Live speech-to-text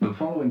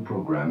following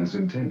program is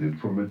intended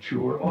for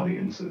mature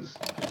audiences.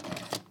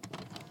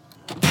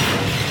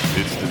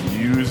 It's the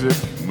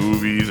music,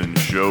 movies, and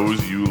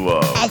shows you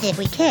love. As if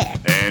we care.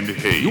 And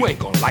hate. You ain't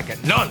gonna like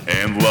it none.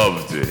 And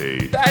love to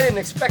hate. I didn't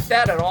expect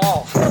that at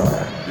all.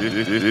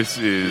 This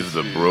is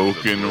The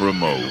Broken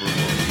Remote.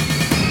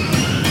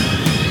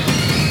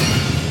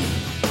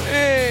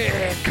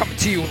 And coming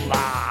to you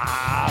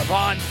live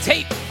on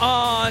tape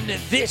on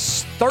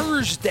this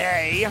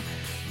Thursday,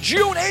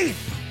 June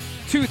 8th,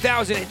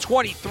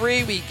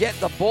 2023. We get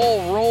the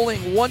ball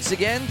rolling once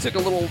again. Took a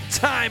little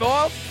time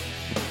off.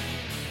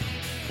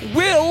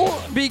 Will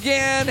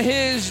began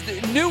his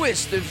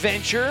newest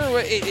venture,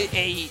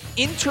 a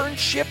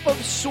internship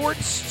of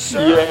sorts,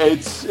 sir? Yeah,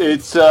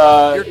 it's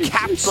your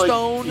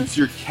capstone. It's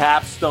your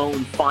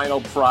capstone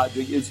final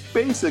project. It's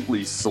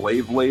basically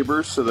slave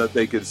labor, so that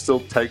they can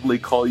still technically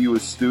call you a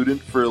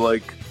student for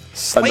like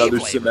another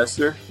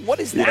semester. What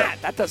is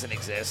that? That doesn't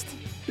exist.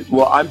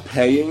 Well, I'm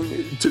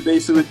paying to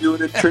basically do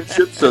an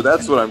internship, so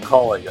that's what I'm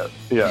calling it.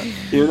 Yeah,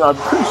 I'm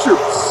pretty sure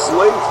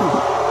slave.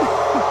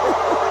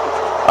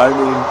 I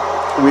mean.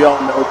 We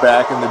all know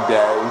back in the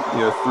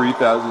day,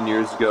 3,000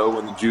 years ago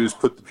when the Jews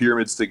put the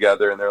pyramids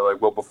together and they're like,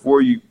 well,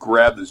 before you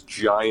grab this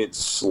giant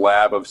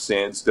slab of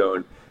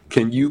sandstone,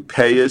 can you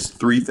pay us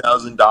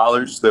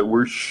 $3,000 that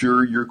we're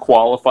sure you're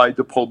qualified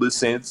to pull this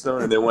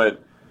sandstone? And they went,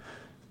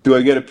 do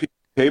I get a piece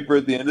of paper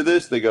at the end of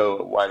this? They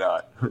go, why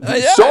not?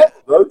 Yeah. So,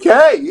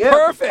 okay, yeah.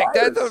 Perfect.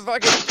 That's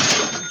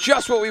fucking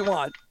just what we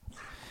want.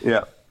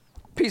 Yeah.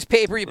 Piece of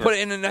paper, you put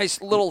it in a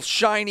nice little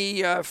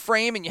shiny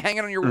frame and you hang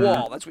it on your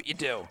wall. That's what you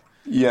do.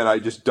 Yeah, and I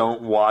just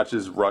don't watch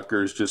as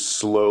Rutgers just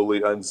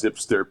slowly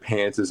unzips their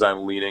pants as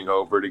I'm leaning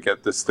over to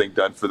get this thing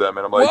done for them.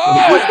 And I'm like,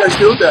 what did I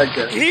do back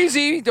there?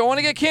 Easy. Don't want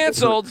to get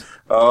canceled.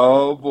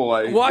 Oh,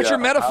 boy. Watch your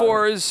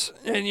metaphors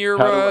and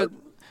your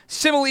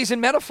similes and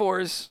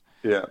metaphors.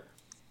 Yeah.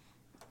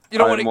 You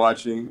don't I'm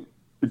watching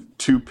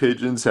two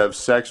pigeons have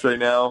sex right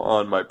now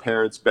on my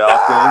parents'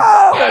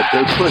 balcony at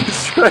their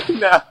place right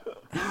now.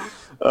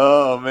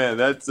 Oh, man.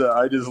 That's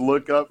I just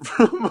look up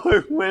from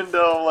my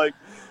window. I'm like,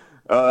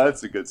 oh,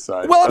 that's a good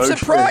sign. Well, I'm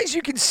surprised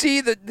you can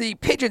see the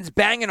pigeons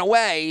banging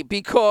away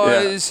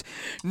because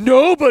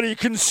nobody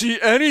can see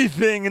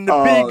anything in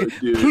the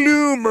big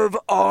plume of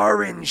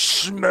orange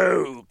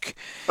smoke.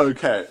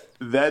 Okay,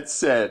 that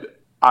said,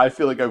 I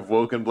feel like I've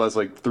woken blessed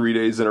like 3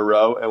 days in a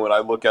row, and when I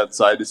look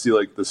outside to see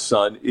like the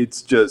sun,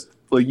 it's just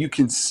like you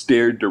can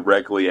stare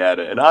directly at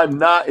it. And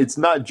it's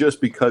not just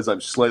because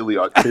I'm slightly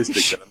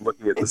autistic that I'm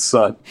looking at the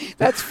sun.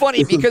 That's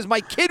funny because my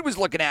kid was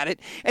looking at it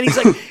and he's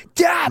like,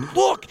 Dad,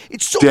 look,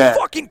 it's so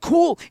fucking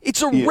cool.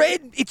 It's a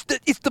red, it's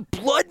the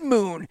blood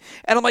moon.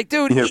 And I'm like,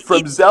 dude. Yeah,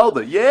 from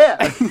Zelda.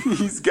 Yeah,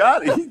 he's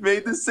got it. He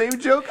made the same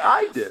joke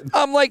I did.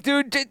 I'm like,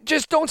 dude,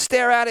 just don't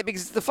stare at it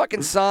because it's the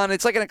fucking sun.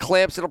 It's like an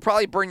eclipse. It'll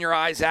probably burn your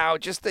eyes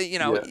out. Just, it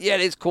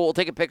is cool.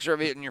 Take a picture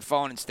of it on your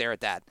phone and stare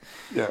at that.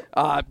 Yeah.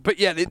 But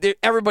yeah,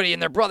 everybody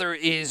in their brother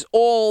is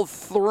all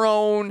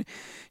thrown,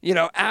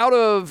 out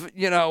of,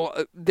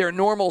 their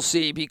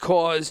normalcy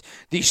because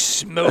the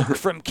smoke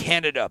from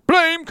Canada,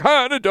 blame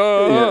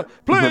Canada,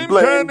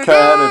 blame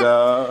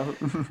Canada,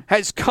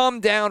 has come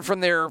down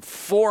from their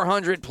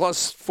 400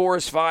 plus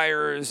forest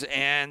fires.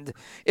 And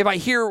if I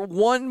hear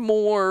one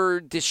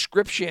more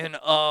description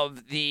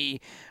of the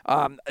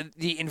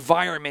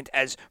environment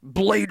as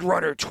Blade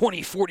Runner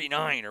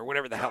 2049 or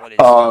whatever the hell it is.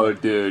 Oh,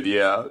 dude,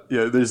 yeah.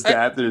 There's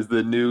that. There's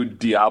the new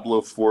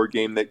Diablo 4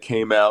 game that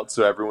came out,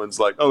 so everyone's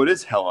like, "Oh, it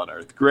is hell on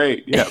earth."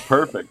 Great, yeah,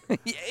 perfect.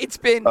 It's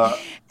been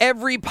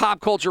every pop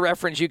culture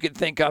reference you could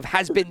think of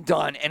has been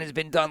done, and has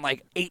been done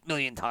like 8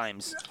 million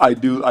times. I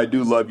do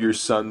love your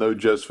son though,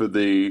 just for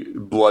the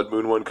Blood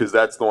Moon one, because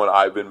that's the one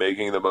I've been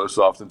making the most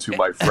often to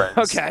my friends.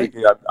 Okay,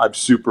 I'm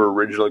super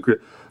original.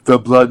 The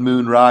blood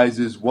moon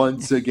rises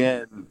once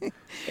again.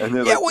 And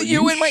they're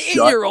you and my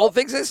 8-year-old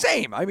thinks the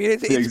same. I mean,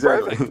 it's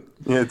exactly. perfect.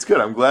 Yeah, it's good.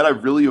 I'm glad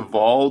I've really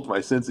evolved.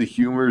 My sense of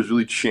humor has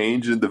really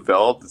changed and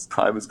developed as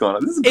time has gone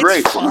on. This is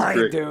great. It's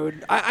fine,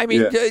 dude. I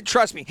mean,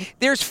 trust me.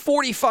 There's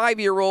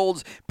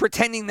 45-year-olds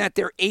pretending that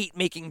they're 8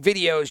 making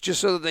videos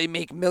just so that they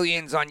make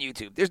millions on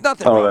YouTube. There's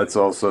nothing wrong. That's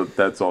also.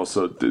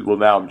 Well,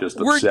 now I'm just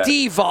upset. We're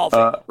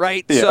devolving,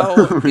 right? Yeah.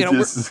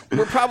 So,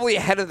 we're probably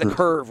ahead of the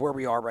curve where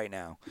we are right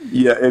now.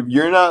 Yeah, if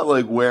you're not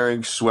like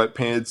wearing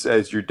sweatpants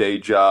as your day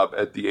job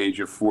at the age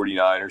of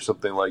 49 or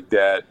something like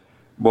that,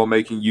 while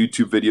making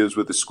YouTube videos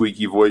with a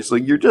squeaky voice,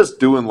 like you're just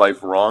doing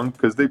life wrong,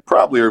 because they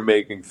probably are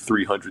making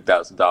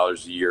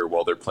 $300,000 a year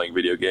while they're playing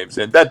video games,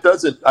 and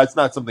that's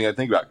not something I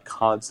think about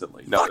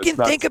constantly. No, fucking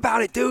think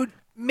about it, dude.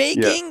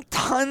 Making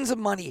tons of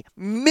money,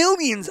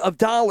 millions of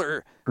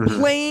dollars,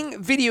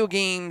 playing video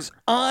games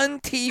on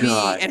TV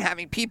and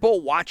having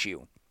people watch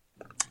you.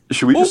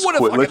 Should we just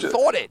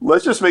quit?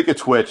 Let's just make a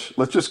Twitch.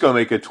 Let's just go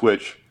make a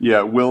Twitch.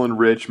 Yeah, Will and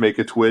Rich make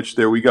a Twitch.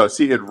 There we go.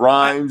 See, it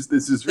rhymes.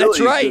 This is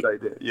really a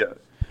good idea. Yeah.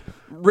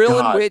 Rill and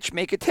God. Witch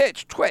make a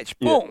Twitch.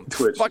 Yeah, Boom.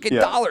 Twitch, Fucking yeah.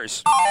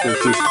 dollars.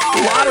 It's just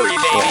Lottery, baby.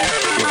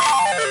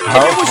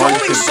 how If it was hard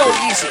only can- so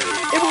easy.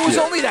 If it was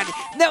Yeah. only that.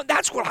 Now,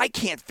 that's what I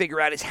can't figure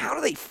out is how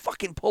do they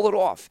fucking pull it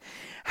off?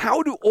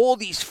 How do all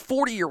these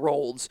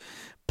 40-year-olds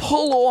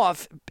pull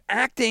off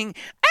acting,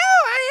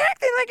 I'm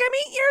acting like I'm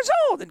 8 years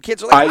old. And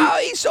kids are like, oh,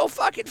 he's so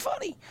fucking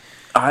funny.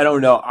 I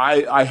don't know.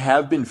 I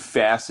have been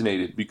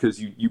fascinated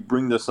because you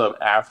bring this up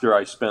after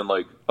I spent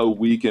like a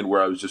weekend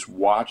where I was just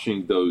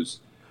watching those.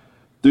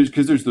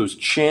 There's those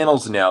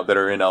channels now that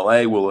are in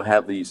LA will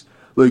have these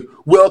like,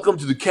 welcome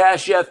to the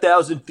Cash App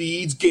Thousand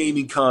Thieves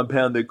gaming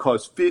compound that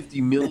costs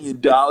 $50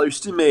 million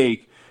to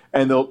make.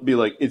 And they'll be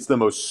like, it's the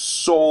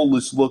most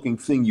soulless looking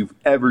thing you've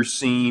ever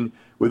seen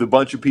with a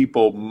bunch of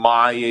people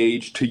my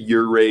age to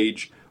your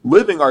age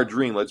living our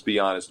dream, let's be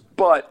honest.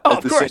 But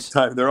at the same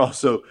time, they're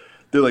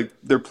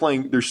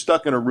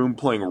stuck in a room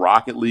playing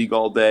Rocket League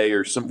all day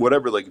or some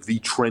whatever, like the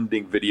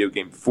trending video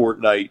game,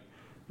 Fortnite.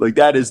 Like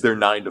that is their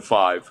 9 to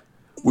 5.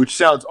 Which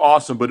sounds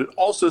awesome, but it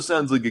also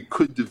sounds like it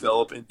could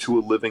develop into a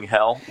living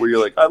hell where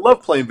you're like, I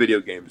love playing video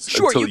games.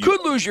 Sure, you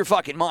could lose your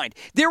fucking mind.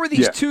 There were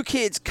these two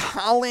kids,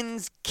 Colin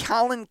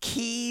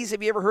Keys.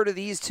 Have you ever heard of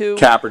these two?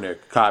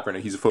 Kaepernick.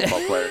 He's a football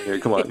player. Here,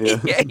 come on.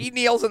 Yeah. Yeah, he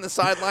kneels on the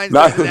sidelines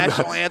during the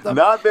national anthem.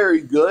 Not very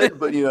good,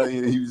 but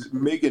he's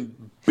making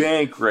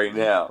bank right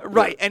now.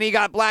 Right, and he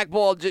got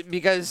blackballed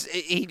because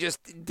he just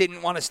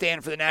didn't want to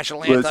stand for the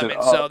national anthem,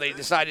 and so they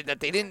decided that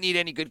they didn't need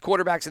any good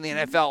quarterbacks in the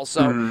NFL,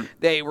 so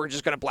they were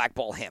just going to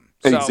blackball him.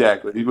 So,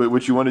 exactly.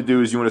 What you want to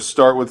do is you want to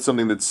start with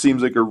something that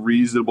seems like a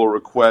reasonable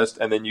request,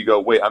 and then you go,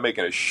 wait, I'm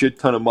making a shit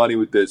ton of money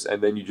with this,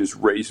 and then you just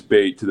race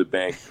bait to the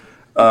bank.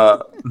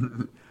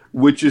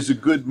 Which is a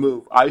good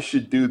move. I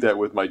should do that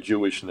with my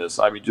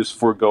Jewishness. I mean, just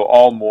forego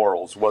all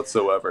morals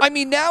whatsoever. I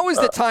mean, now is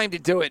the time to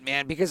do it,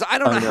 man, because I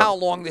don't know how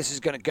long this is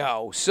going to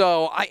go.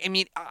 So, I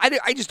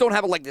just don't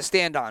have a leg to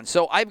stand on.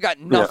 So, I've got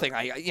nothing.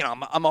 Yeah.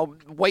 I'm a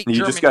white German.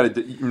 You just got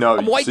to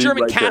I'm a white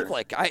German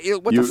Catholic.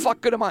 What the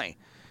fuck good am I?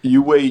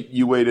 You wait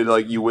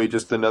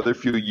just another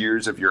few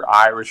years. If you're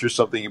Irish or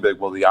something, you'd be like,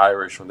 well, the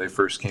Irish, when they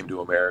first came to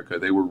America,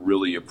 they were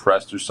really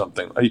oppressed or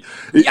something.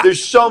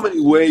 There's so many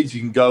ways you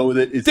can go with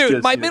it.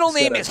 Dude, my middle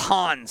name is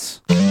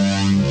Hans.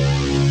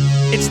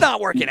 It's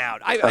not working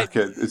out.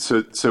 Okay,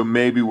 so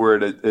maybe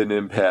we're at an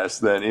impasse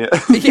then. Yeah.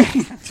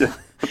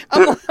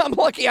 I'm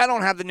lucky I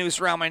don't have the noose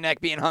around my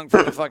neck being hung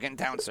from the fucking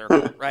town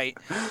circle, right?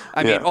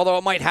 I mean, although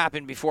it might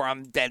happen before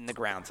I'm dead in the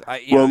ground.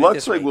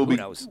 Looks like we'll be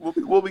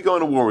going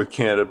to war with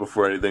Canada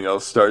before anything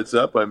else starts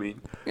up. I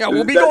mean,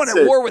 we'll be going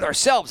to war with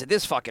ourselves at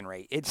this fucking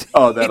rate.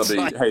 That'll be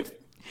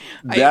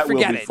that will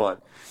be fun.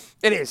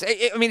 It is.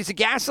 I mean, it's a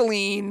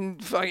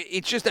gasoline.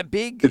 It's just a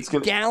big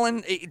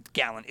gallon.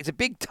 It's a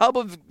big tub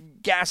of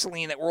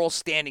gasoline that we're all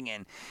standing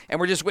in, and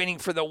we're just waiting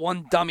for the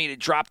one dummy to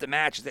drop the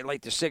match as they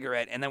light their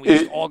cigarette, and then we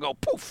just all go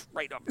poof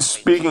right up.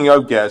 Speaking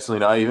of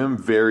gasoline, I am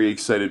very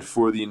excited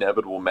for the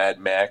inevitable Mad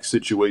Max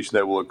situation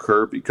that will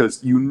occur because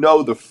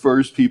the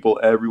first people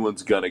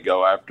everyone's gonna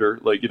go after,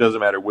 like it doesn't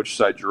matter which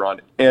side you're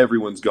on,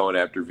 everyone's going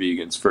after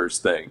vegans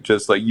first thing.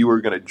 Just like you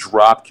are gonna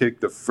drop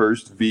kick the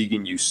first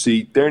vegan you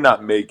see. They're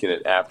not making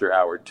it after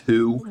hour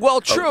 2. Well,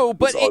 true,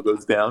 but all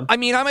goes down. I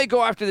mean, I might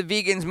go after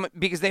the vegans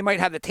because they might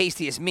have the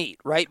tastiest meat,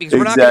 right? Because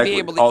we're not going to be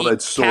able to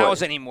eat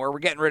cows anymore. We're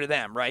getting rid of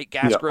them, right?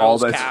 Gas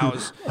grills,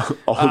 cows,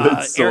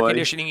 air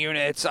conditioning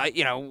units,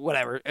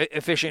 whatever,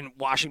 efficient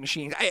washing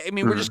machines. I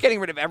mean, we're just getting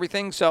rid of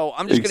everything, so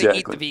I'm just going to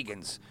eat the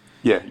vegans.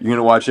 Yeah, you're going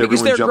to watch everyone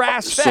because they're jump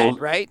grass-fed,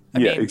 right?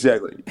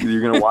 Exactly.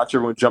 You're going to watch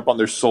everyone jump on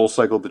their soul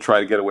cycle to try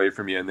to get away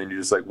from you, and then you're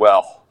just like,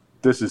 well,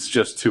 this is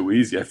just too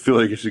easy. I feel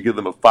like I should give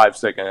them a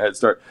 5-second head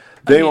start.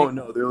 They won't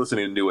know. They're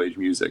listening to new age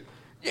music.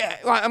 Yeah,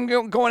 I'm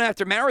going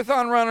after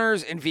marathon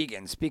runners and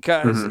vegans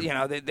because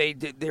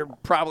they're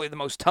probably the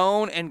most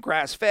toned and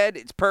grass fed.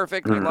 It's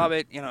perfect. I love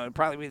it. It'd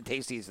probably be the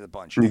tastiest of the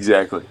bunch.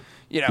 Exactly.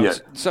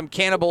 Some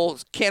cannibal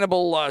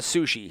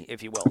sushi,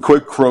 if you will. A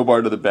quick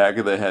crowbar to the back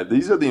of the head.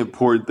 These are the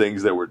important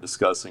things that we're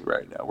discussing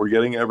right now. We're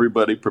getting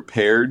everybody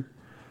prepared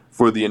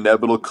for the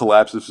inevitable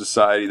collapse of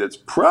society that's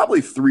probably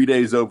 3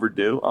 days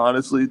overdue,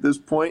 honestly, at this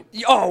point.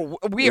 Oh,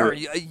 we are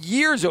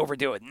years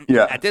overdue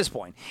at this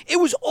point. It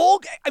was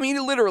all,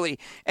 literally,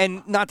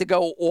 and not to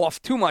go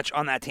off too much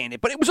on that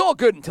tangent, but it was all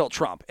good until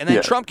Trump. And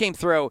then Trump came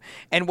through,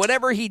 and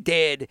whatever he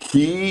did,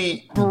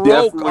 he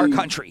broke our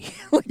country.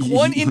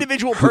 One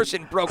individual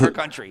person broke our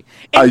country.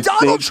 And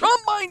Donald Trump,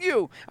 mind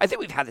you. I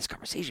think we've had this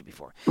conversation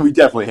before. We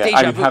definitely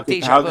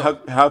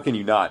have. How can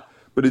you not?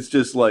 But it's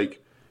just like,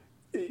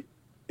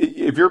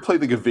 if you're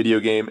playing like a video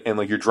game and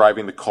like you're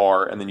driving the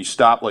car and then you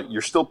stop, like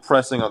you're still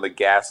pressing on the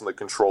gas and the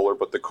controller,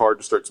 but the car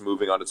just starts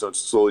moving on its own,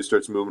 slowly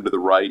starts moving to the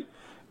right.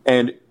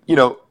 And,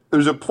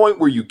 there's a point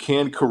where you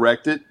can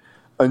correct it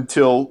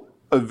until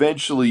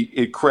eventually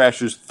it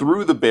crashes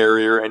through the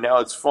barrier and now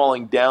it's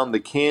falling down the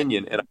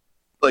canyon. And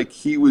like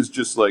he was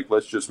just like,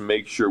 let's just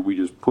make sure we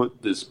just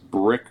put this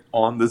brick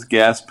on this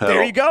gas pedal.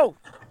 There you go.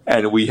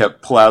 and we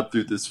have plowed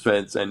through this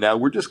fence, and now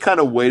we're just kind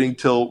of waiting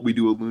till we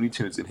do a Looney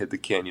Tunes and hit the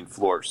canyon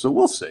floor. So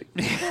we'll see.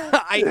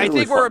 I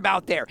think we're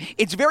about there.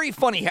 It's very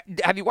funny.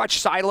 Have you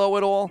watched Silo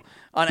at all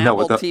on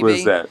No, Apple TV? what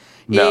is that?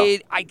 No.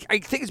 I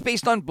think it's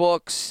based on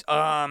books.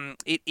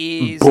 It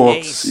is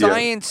Books, a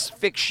science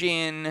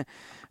fiction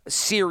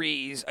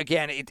series.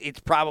 Again, it's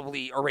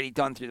probably already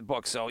done through the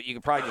book, so you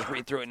can probably just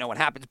read through it and know what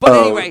happens. But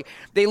anyway,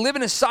 they live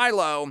in a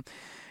silo,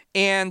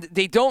 and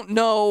they don't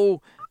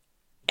know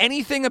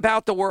anything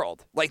about the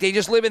world. Like, they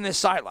just live in this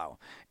silo.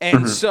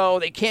 And so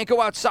they can't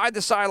go outside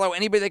the silo.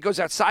 Anybody that goes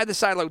outside the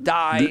silo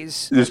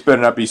dies. This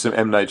better not be some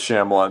M. Night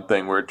Shyamalan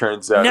thing where it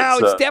turns out No,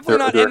 it's definitely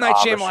not they're M. Night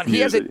Amish Shyamalan. He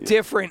has a community.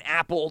 different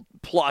Apple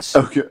Plus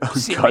Okay. Oh,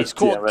 series God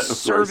called damn it, of course.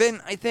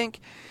 Servant, I think.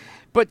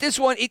 But this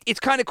one, it's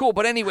kind of cool.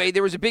 But anyway,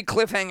 there was a big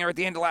cliffhanger at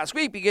the end of last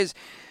week because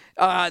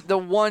the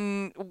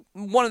one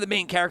of the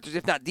main characters,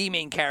 if not the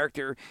main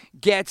character,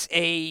 gets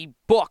a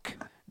book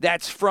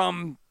that's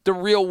from the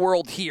real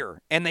world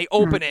here, and they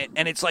open it,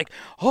 and it's like,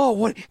 oh,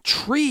 what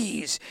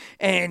trees,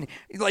 and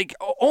like,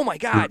 oh my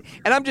God,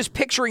 and I'm just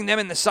picturing them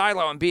in the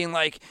silo and being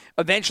like,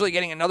 eventually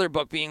getting another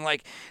book, being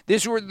like,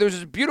 there's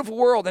this beautiful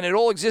world, and it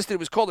all existed. It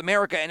was called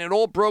America, and it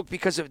all broke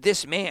because of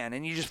this man,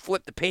 and you just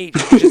flip the page,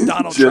 and it's just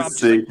Donald Trump.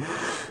 See.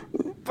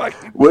 Like,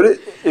 What it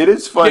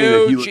is funny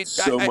that he dude, looks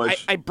so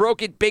much. I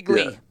broke it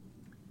bigly. Yeah.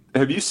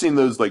 Have you seen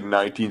those like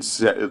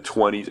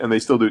 1920s, and they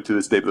still do it to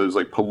this day, but those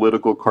like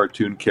political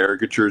cartoon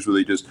caricatures where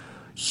they just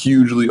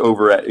hugely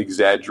over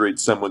exaggerate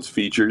someone's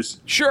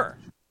features? Sure.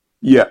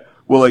 Yeah.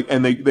 Well, like,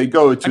 and they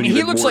go to. I mean, he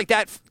even looks more, like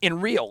that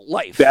in real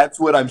life. That's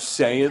what I'm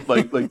saying.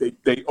 Like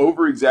they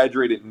over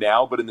exaggerate it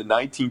now, but in the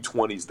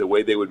 1920s, the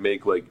way they would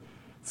make like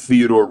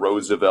Theodore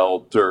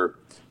Roosevelt or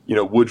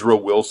Woodrow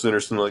Wilson or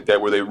something like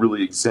that, where they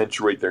really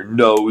accentuate their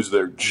nose,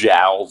 their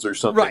jowls or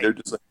something. Right. They're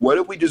just like, what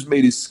if we just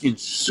made his skin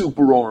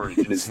super orange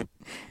and his hair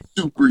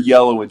super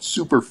yellow and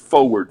super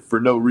forward for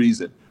no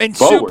reason? And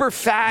Forward. super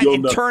fat, You'll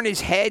and know. turn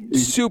his head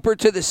super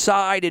to the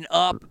side and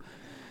up.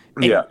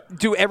 And Yeah.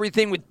 do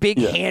everything with big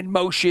hand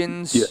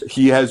motions. Yeah,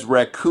 he has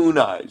raccoon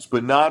eyes,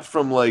 but not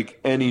from like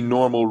any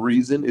normal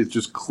reason. It's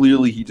just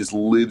clearly he just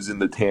lives in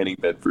the tanning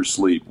bed for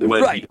sleep.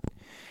 When Right. he-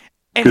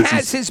 And 'cause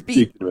has he's his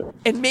seeking it.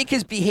 and make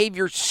his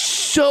behavior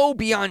so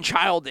beyond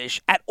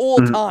childish at all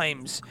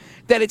times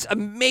that it's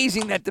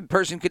amazing that the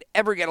person could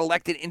ever get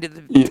elected into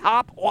the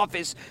top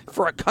office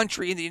for a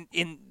country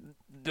in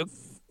the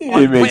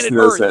on It makes planet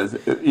no Earth.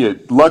 sense. Yeah,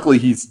 luckily,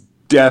 he's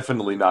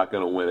definitely not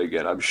going to win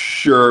again. I'm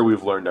sure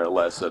we've learned our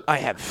lesson. I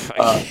have.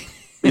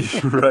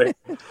 Right.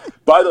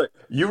 By the way,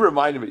 you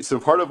reminded me. So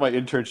part of my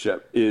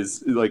internship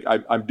is like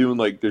I'm doing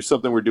like there's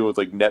something we're doing with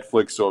like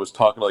Netflix. So I was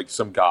talking to like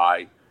some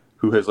guy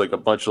who has like a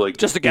bunch of like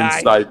Just a guy?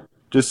 inside,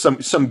 just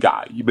some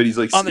guy, but he's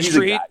like On the he's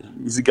street? A guy.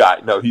 He's a guy.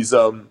 No, he's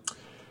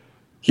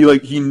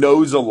he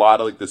knows a lot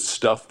of like the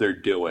stuff they're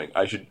doing.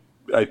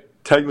 I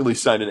technically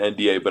signed an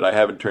NDA, but I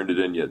haven't turned it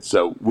in yet.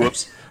 So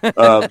whoops.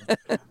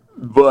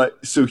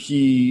 But so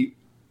he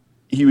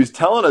was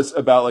telling us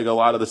about like a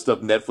lot of the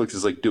stuff Netflix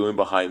is like doing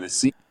behind the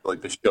scenes,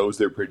 like the shows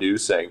they're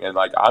producing, and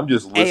like I'm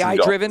just listening AI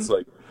to all driven? this,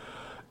 like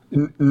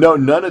no,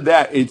 none of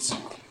that.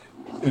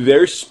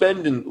 They're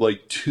spending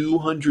like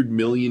 $200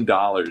 million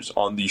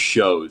on these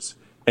shows,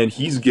 and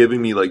he's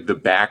giving me like the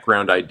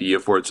background idea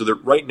for it. So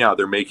right now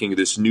they're making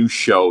this new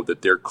show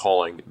that they're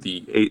calling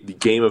the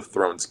Game of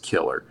Thrones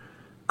Killer.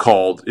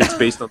 It's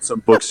based on some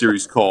book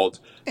series called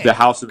The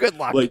House of. Good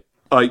luck. Like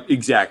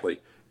exactly.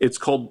 It's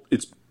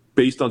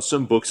based on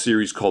some book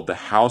series called The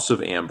House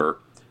of Amber.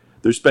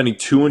 They're spending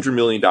 $200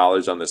 million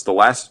on this. The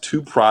last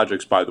two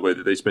projects, by the way,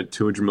 that they spent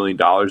 $200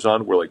 million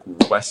on were like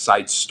West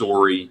Side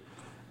Story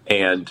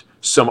and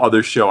some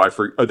other show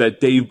that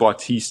Dave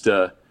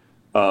Bautista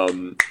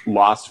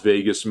Las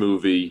Vegas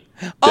movie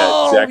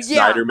that Zack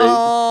Snyder made.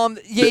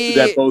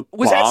 That both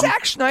was that bombed.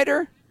 Zack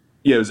Snyder?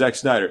 Yeah, it was Zack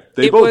Snyder.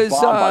 They It both was,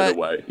 bombed, by the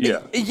way. Yeah.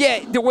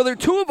 Yeah, there were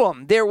two of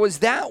them. There was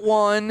that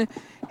one,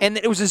 and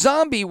it was a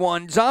zombie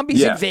one.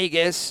 Zombies Yeah. in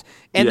Vegas.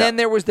 And Yeah. then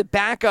there was the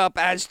backup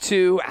as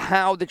to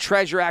how the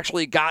treasure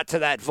actually got to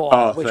that vault,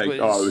 That's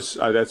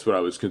what I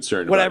was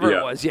concerned whatever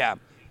about. it was, yeah.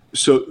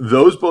 So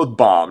those both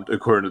bombed,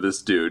 according to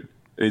this dude.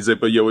 And he's like,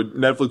 but yeah, what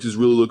Netflix is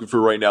really looking for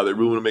right now, they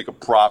really want to make a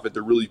profit.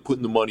 They're really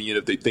putting the money in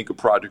if they think a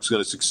project's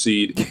going to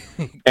succeed.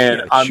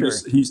 And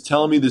he's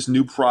telling me this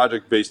new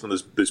project based on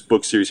this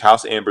book series,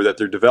 House Amber, that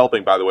they're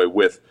developing, by the way,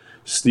 with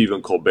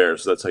Stephen Colbert.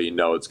 So that's how you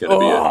know it's going to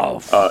be.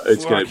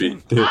 It's going to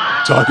be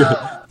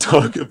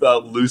talk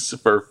about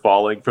Lucifer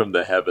falling from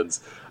the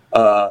heavens.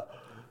 I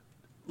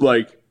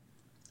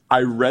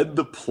read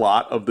the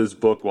plot of this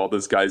book while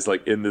this guy's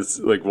like in this,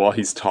 like while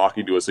he's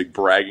talking to us, like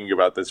bragging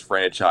about this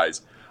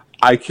franchise.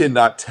 I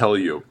cannot tell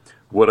you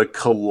what a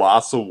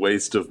colossal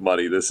waste of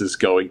money this is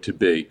going to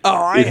be. Oh,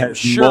 I am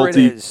sure it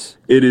is.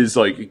 It is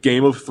like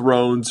Game of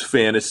Thrones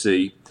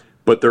fantasy,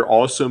 but they're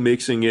also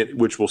mixing it,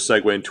 which will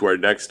segue into our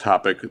next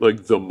topic,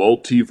 like the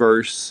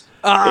multiverse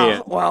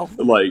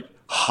like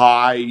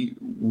high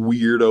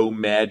weirdo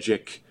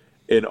magic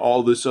and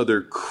all this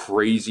other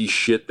crazy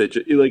shit that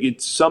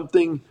it's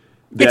something.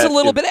 It's a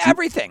little bit of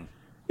everything.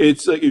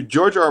 It's like if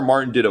George R. R.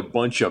 Martin did a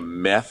bunch of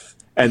meth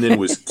and then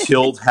was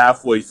killed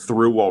halfway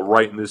through while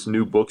writing this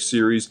new book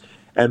series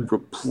and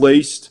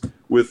replaced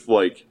with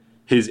like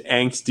his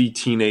angsty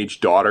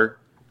teenage daughter,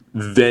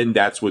 then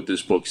that's what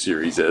this book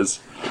series is.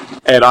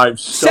 And I'm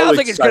so Sounds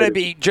like excited. it's going to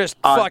be just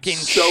fucking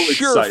so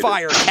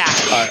surefire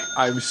cash.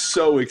 I'm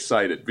so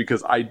excited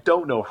because I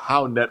don't know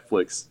how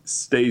Netflix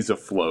stays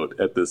afloat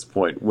at this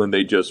point when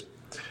they just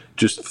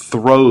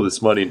throw this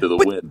money into the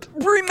wind.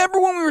 Remember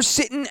when we were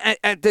sitting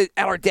at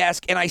our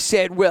desk and I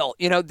said, Will,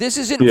 this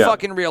isn't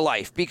fucking real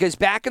life, because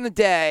back in the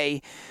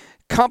day,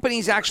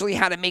 companies actually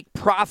had to make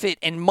profit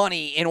and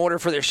money in order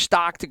for their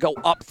stock to go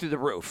up through the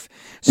roof.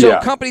 So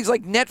companies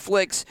like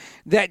Netflix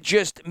that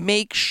just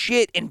make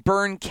shit and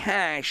burn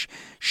cash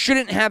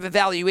shouldn't have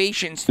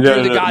evaluations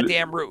through the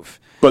goddamn roof.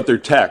 But they're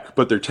tech. So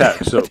but they're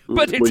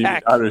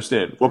tech. I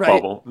understand. What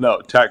bubble?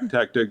 No,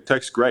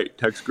 tech's great.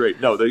 Tech's great.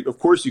 No, of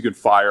course you can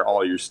fire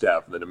all your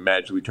staff and then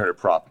magically turn a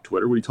profit.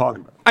 Twitter, what are you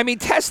talking about? I mean,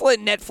 Tesla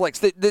and Netflix,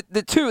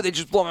 the two, they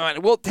just blow my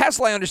mind. Well,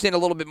 Tesla, I understand a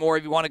little bit more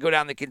if you want to go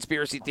down the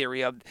conspiracy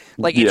theory of,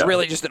 like, it's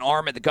really just an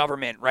arm of the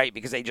government, right?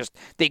 Because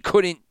they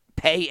couldn't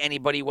pay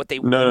anybody what they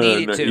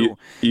needed to.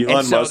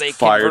 Elon Musk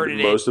fired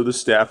most of the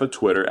staff at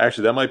Twitter.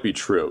 Actually, that might be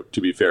true, to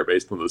be fair,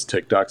 based on those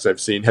TikToks I've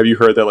seen. Have you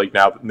heard that, like,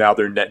 now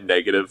they're net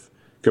negative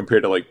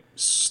compared to, like,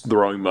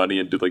 throwing money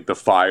into, like, the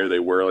fire they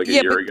were, like, a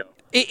year ago?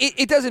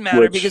 It doesn't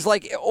matter because,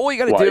 like, all you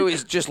got to do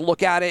is just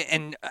look at it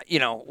and,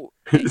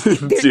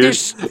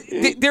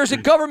 there's a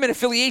government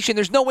affiliation.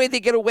 There's no way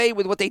they get away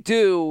with what they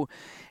do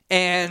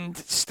and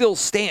still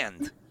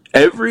stand.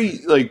 Every,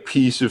 like,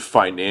 piece of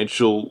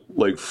financial,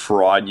 like,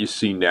 fraud you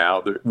see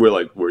now,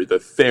 where the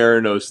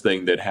Theranos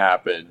thing that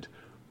happened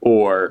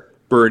or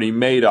Bernie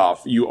Madoff,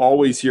 you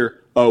always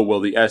hear, oh, well,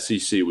 the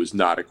SEC was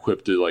not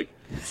equipped to, like,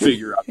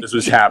 figure out this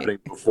was happening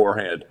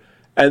beforehand.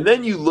 And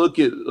then you look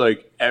at,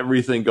 like,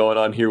 everything going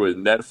on here with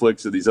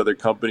Netflix and these other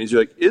companies.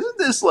 You're like, isn't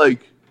this,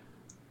 like,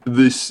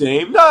 the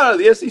same? No,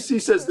 the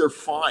SEC says they're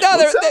fine. No,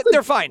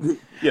 they're fine.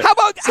 Yeah. How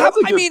about?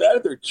 They're bad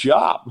at their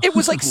job. It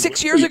was like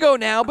 6 years ago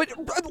now, but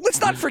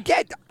let's not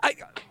forget.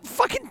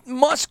 Fucking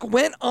Musk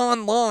went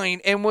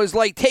online and was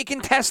like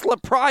taking Tesla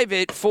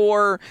private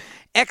for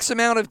X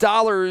amount of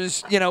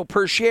dollars,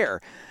 per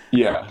share.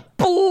 Yeah.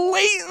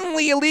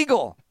 Blatantly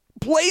illegal.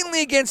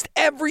 Blatantly against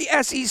every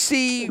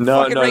SEC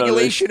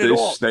regulation at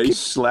all. They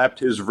slapped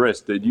his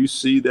wrist. Did you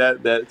see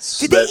that?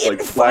 Did they even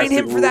fine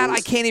him for that?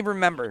 I can't even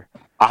remember.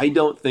 I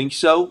don't think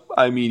so.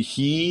 I mean,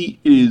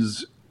 he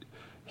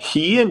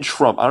and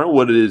Trump, I don't know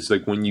what it is,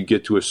 like, when you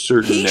get to a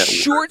certain network. He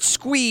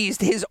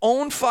short-squeezed his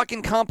own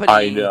fucking company.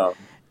 I know.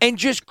 And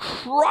just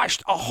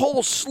crushed a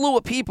whole slew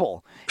of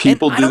people.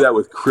 People do that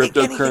with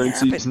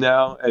cryptocurrencies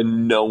now,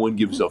 and no one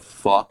gives a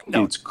fuck.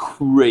 No. It's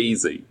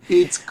crazy.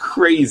 It's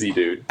crazy,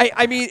 dude.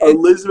 I mean,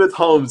 Elizabeth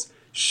Holmes,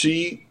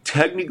 she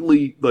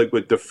technically, like,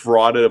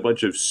 defrauded a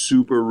bunch of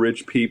super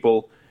rich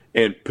people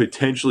and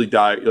potentially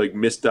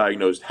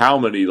misdiagnosed how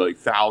many, like,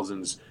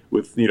 thousands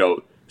with,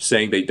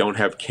 saying they don't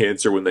have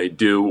cancer when they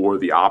do, or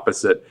the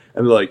opposite.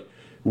 And they're like,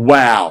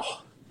 wow.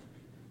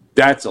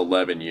 That's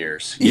 11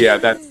 years. Yeah,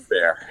 that's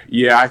fair.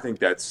 Yeah, I think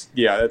that's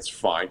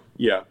fine.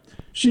 Yeah.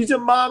 She's a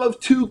mom of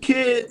 2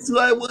 kids.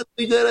 Like, what are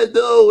we gonna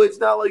do? It's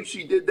not like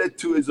she did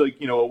that as, like,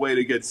 a way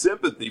to get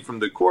sympathy from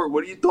the court.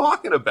 What are you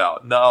talking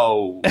about?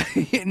 No.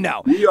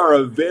 No. We are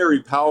a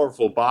very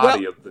powerful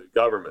body of the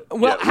government.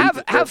 Well,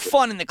 have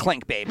fun in the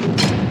clink, baby.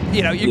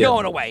 You're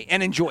going away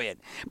and enjoy it.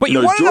 But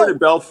Jordan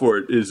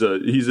Belfort he's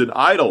an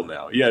idol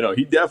now. Yeah, no,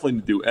 he definitely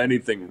didn't do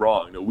anything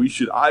wrong. No, we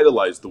should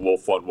idolize the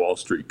Wolf on Wall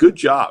Street. Good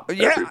job.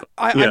 Yeah,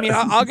 I mean,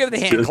 I'll give the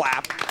hand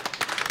clap.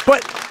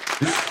 But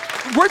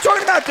we're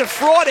talking about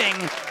defrauding.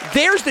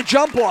 There's the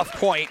jump off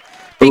point.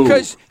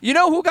 Because you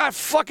know who got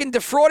fucking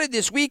defrauded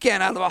this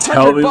weekend out of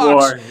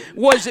 $100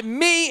 was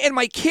me and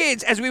my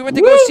kids as we went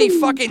to go see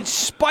fucking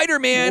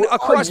Spider-Man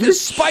across the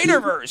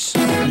Spider-Verse.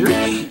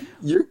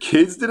 Your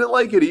kids didn't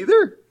like it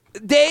either?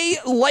 They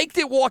liked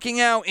it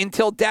walking out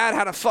until Dad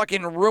had to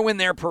fucking ruin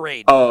their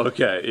parade. Oh,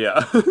 okay,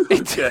 yeah.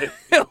 Okay.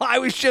 I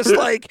was just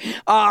like,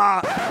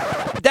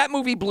 that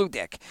movie blew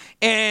dick.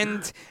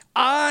 And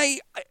I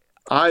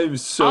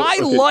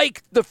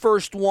liked the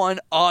first one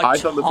a ton. I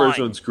thought the first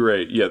one's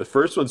great. Yeah, the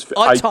first one's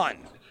a ton.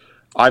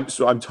 I'm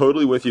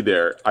totally with you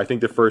there. I think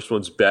the first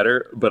one's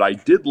better, but I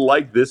did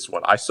like this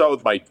one. I saw it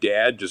with my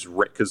dad just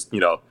because,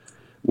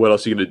 what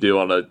else are you going to do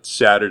on a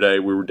Saturday?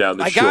 We were down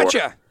the shore. I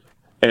gotcha.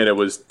 And it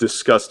was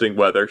disgusting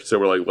weather, so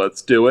we're like,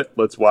 let's do it.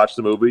 Let's watch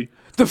the movie.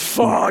 The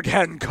fog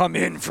hadn't come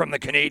in from the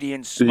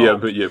Canadian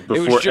smoke. It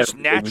was just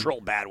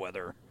natural bad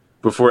weather.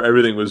 Before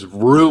everything was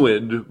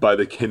ruined by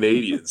the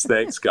Canadians.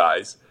 Thanks,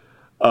 guys.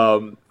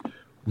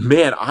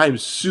 Man, I'm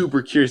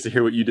super curious to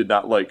hear what you did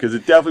not like, because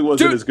it definitely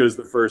wasn't as good as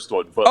the first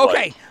one. But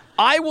okay,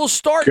 I will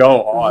start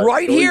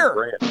right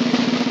here.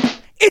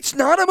 It's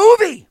not a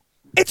movie.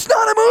 It's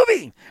not a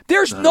movie.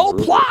 There's no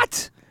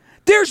plot.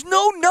 There's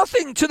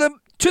nothing to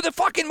the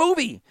fucking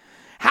movie.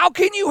 How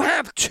can you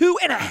have two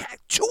and a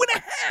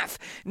half,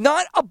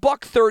 not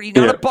 $1.30,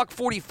 not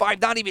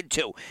 $1.45, not even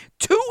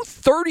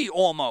 $2.30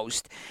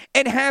 almost,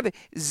 and have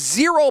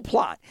zero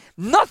plot?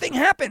 Nothing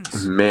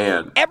happens.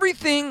 Man.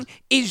 Everything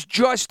is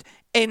just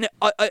a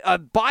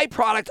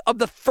byproduct of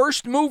the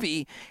first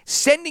movie,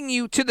 sending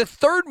you to the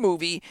third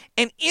movie,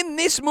 and in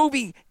this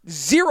movie,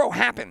 zero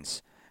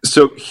happens.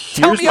 So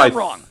Tell me I'm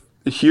wrong.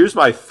 Here's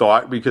my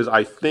thought, because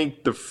I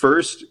think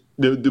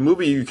the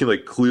movie you can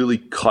like clearly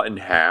cut in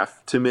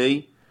half to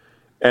me,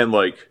 and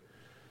like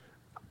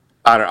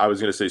I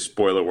was gonna say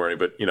spoiler warning,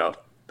 but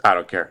I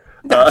don't care.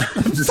 I'm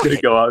just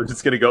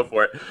gonna go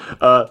for it.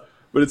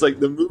 But it's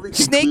like the movie can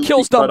Snake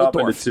kills cut up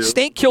into Dumbledore. two.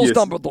 Snake kills Yes.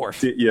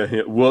 Dumbledore.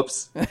 Yeah.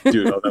 Whoops,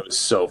 dude. That was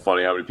so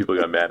funny. How many people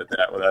got mad at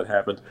that when that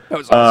happened? That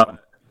was awesome.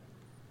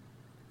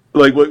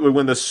 Like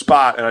when the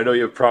Spot, and I know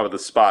you have a problem with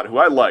the Spot, who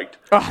I liked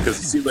because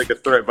he seemed like a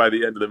threat by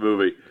the end of the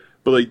movie.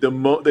 But like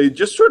they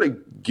just sort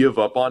of give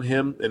up on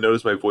him. And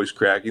notice my voice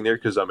cracking there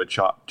because I'm a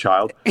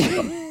child.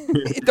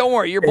 Don't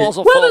worry, your balls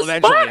will fall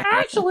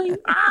eventually.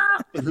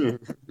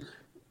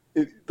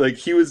 Like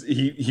he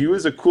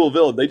was a cool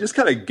villain. They just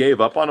kind of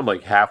gave up on him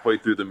like halfway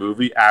through the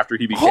movie after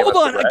he became. Hold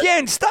on,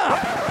 again,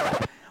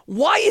 stop.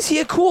 Why is he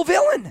a cool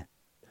villain?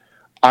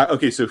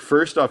 Okay, so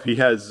first off, he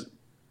has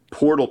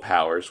portal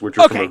powers, which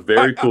are from a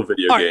very cool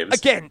video games.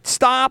 Again,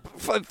 stop.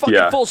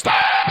 Full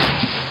stop.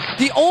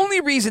 The only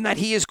reason that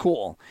he is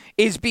cool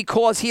is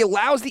because he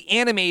allows the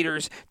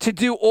animators to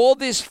do all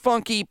this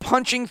funky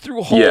punching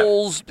through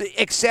holes,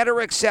 et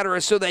cetera,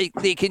 so they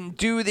can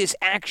do this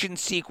action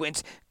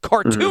sequence,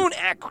 cartoon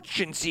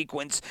action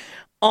sequence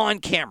on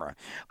camera.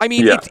 I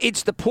mean,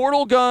 it's the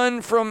portal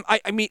gun from,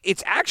 I mean,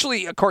 it's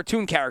actually a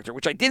cartoon character,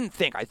 which I didn't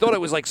think. I thought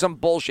it was like some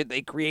bullshit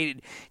they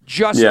created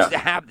just to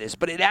have this,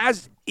 but it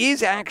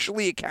is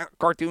actually a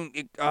cartoon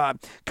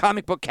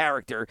comic book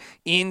character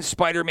in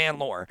Spider-Man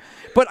lore.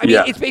 But I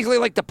mean, it's basically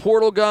like the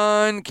portal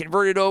gun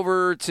converted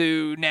over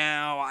to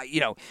now,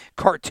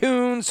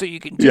 cartoon, so you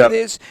can do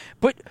this.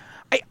 But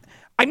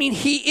I mean,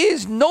 he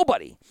is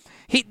nobody.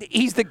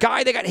 He's the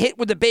guy that got hit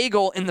with the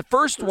bagel in the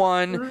first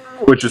one,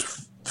 which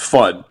is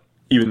fun.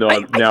 Even though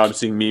I'm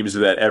seeing memes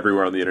of that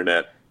everywhere on the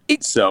internet.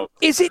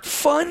 Is it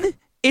fun?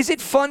 Is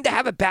it fun to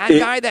have a bad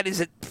guy that is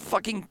a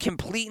fucking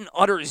complete and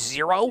utter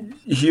zero?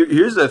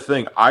 Here's the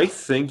thing. I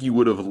think you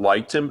would have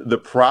liked him. The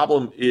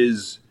problem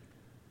is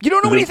you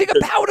don't know anything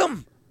about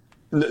him.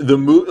 The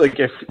movie, like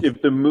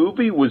if the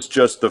movie was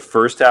just the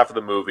first half of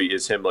the movie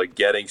is him like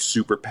getting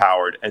super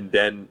powered, and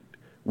then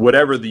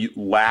whatever the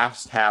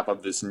last half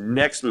of this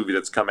next movie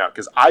that's come out,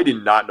 because I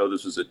did not know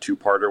this was a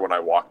two-parter when I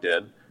walked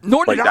in.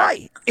 Nor did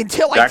I,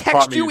 until I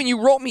texted you and you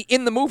wrote me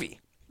in the movie.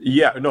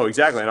 Yeah, no,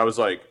 exactly. And I was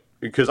like,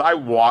 because I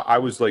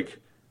was like,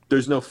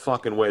 there's no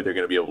fucking way they're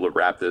going to be able to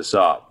wrap this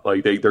up.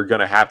 Like, they're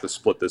going to have to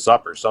split this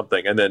up or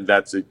something. And then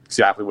that's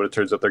exactly what it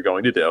turns out they're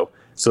going to do.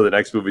 So the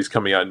next movie's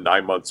coming out in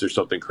 9 months or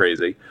something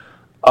crazy.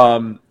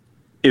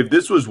 If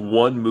this was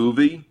one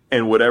movie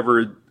and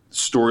whatever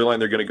storyline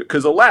they're going to go,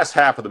 because the last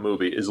half of the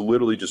movie is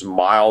literally just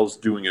Miles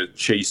doing a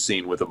chase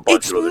scene with a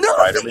bunch of other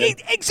Spider-Man.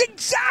 It's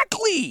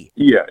exactly.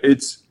 Yeah,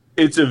 it's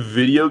a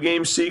video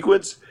game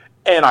sequence,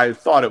 and I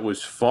thought it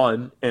was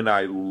fun, and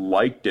I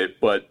liked it,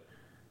 but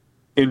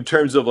in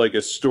terms of like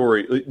a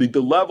story,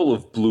 the level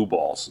of blue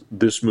balls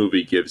this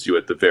movie gives you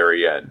at the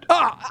very end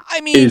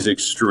is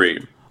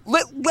extreme.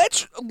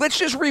 Let's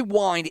just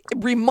rewind.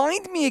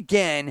 Remind me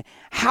again,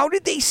 how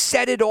did they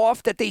set it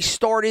off that they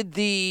started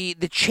the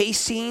chase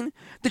scene?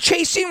 The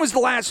chase scene was the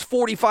last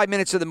 45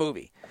 minutes of the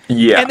movie.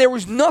 Yeah. And there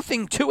was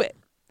nothing to it.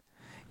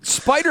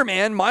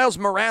 Spider-Man, Miles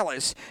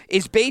Morales,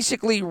 is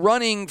basically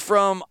running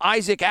from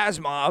Isaac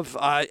Asimov,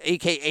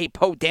 a.k.a.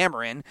 Poe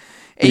Dameron,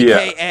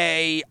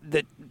 a.k.a.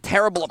 the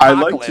terrible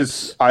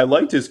Apocalypse. I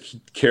liked his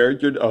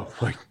character. Oh,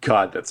 my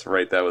God, that's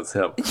right. That was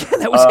him. Yeah,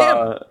 that was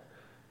him.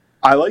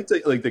 I liked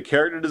it. Like, the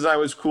character design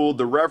was cool.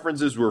 The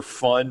references were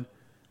fun.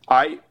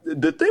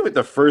 The thing with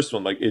the first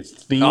one, like, its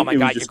theme. Oh my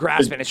God, you're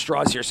grasping at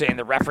straws here, saying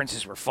the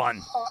references were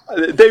fun.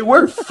 They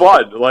were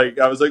fun. Like,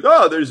 I was like,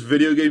 oh, there's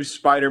video game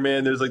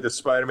Spider-Man. There's like the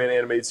Spider-Man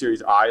animated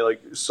series I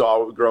like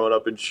saw growing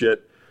up and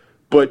shit.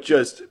 But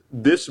just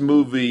this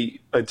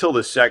movie until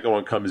the second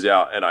one comes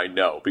out, and I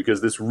know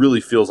because this really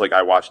feels like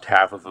I watched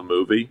half of a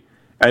movie,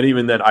 and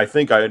even then, I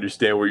think I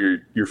understand where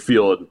you're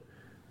feeling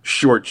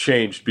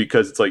shortchanged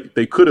because it's like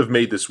they could have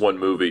made this one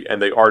movie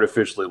and they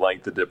artificially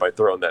lengthened it by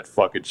throwing that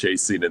fucking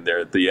chase scene in there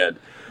at the end,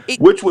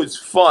 which was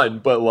fun.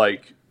 But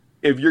like,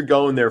 if you're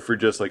going there for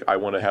just like I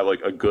want to have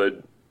like a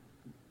good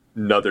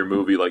another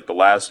movie like the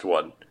last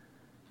one,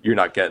 you're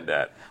not getting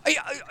that.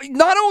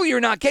 Not only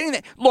you're not getting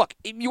that. Look,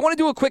 you want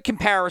to do a quick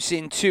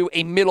comparison to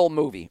a middle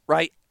movie,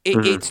 right?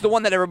 It's the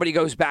one that everybody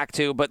goes back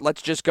to, but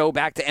let's just go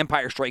back to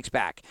Empire Strikes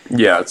Back.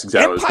 Yeah, that's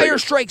exactly what Empire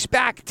Strikes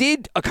Back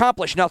did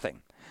accomplish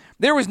nothing.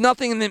 There was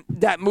nothing in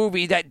that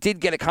movie that did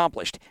get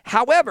accomplished.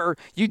 However,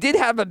 you did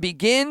have a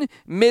begin,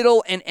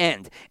 middle, and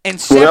end. And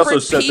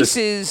separate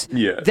pieces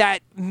that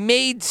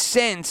made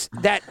sense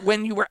that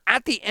when you were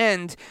at the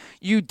end,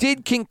 you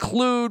did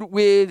conclude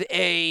with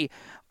a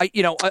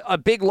a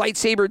big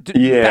lightsaber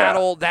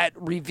battle that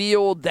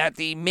revealed that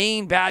the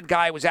main bad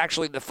guy was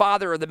actually the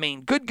father of the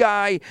main good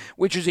guy,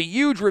 which is a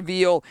huge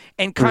reveal,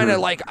 and kind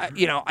of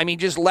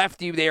just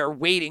left you there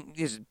waiting.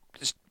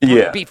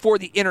 Before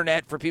the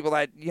internet, for people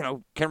that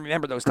can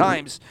remember those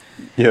times,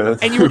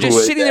 and you were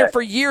just sitting there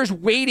for years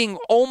waiting.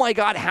 Oh my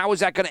God, how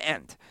is that going to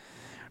end?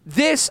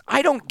 This,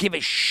 I don't give a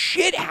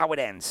shit how it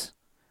ends.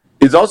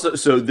 It's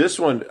also this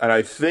one, and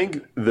I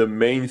think the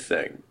main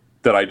thing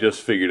that I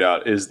just figured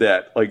out is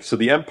that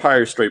the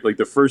Empire Strike,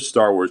 the first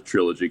Star Wars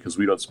trilogy, because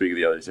we don't speak of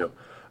the others,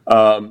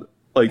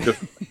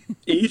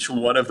 each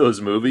one of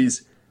those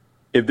movies,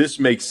 if this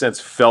makes sense,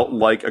 felt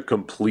like a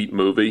complete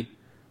movie.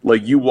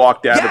 Like, you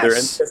walked out of there,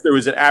 and there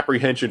was an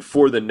apprehension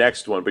for the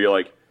next one, but you're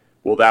like,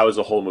 well, that was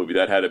a whole movie.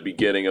 That had a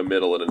beginning, a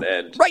middle, and an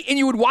end. Right, and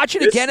you would watch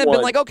it again and be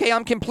like, okay,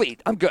 I'm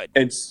complete. I'm good.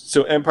 And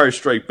so Empire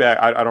Strike Back,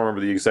 I don't remember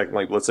the exact,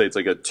 let's say it's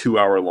a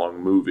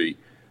 2-hour-long movie.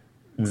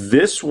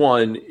 This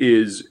one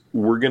is,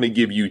 we're going to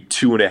give you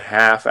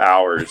 2.5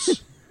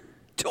 hours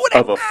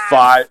of a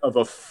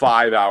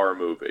 5-hour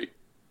movie,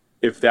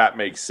 if that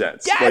makes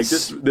sense.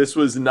 Yes! This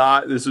is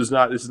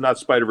not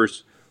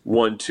Spider-Verse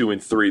 1, 2,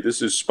 and 3.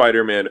 This is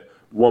Spider-Man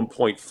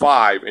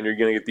 1.5, and you're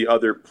going to get the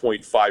other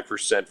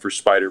 0.5% for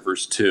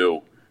Spider-Verse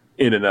 2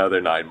 in another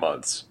 9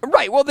 months.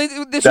 Right. Well,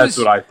 that's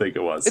what I think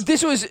it was.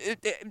 This was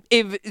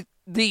if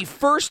the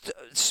first,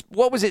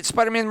 what was it,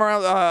 Spider-Man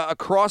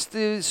Across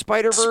the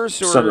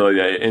Spider-Verse? Or something like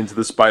that, Into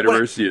the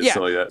Spider-Verse? Yeah,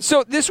 something like that.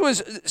 So this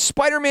was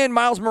Spider-Man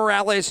Miles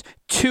Morales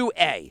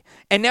 2A,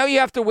 and now you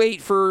have to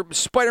wait for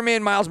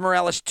Spider-Man Miles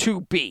Morales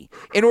 2B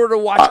in order to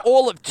watch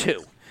all of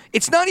 2.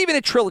 It's not even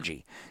a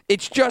trilogy.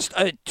 It's just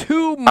a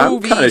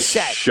 2-movie set. I'm kind of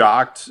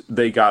shocked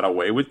they got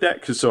away with that,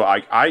 because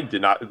I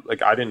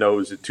didn't know it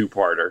was a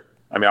 2-parter.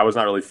 I mean, I was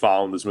not really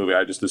following this movie.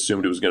 I just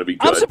assumed it was going to be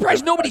good. I'm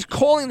surprised nobody's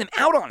calling them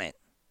out on it.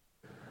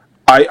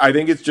 I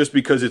think it's just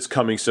because it's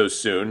coming so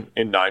soon,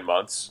 in 9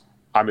 months.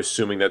 I'm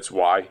assuming that's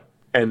why.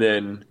 And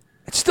then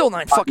it's still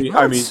 9 fucking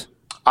months.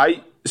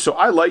 I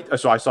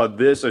saw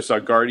this. I saw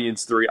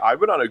Guardians 3. I've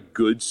been on a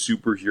good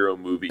superhero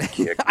movie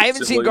kick. I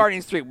haven't seen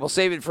Guardians 3. We'll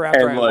save it for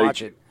after I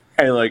watch it.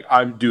 And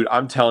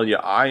I'm telling you,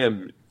 I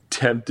am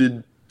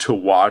tempted to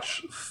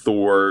watch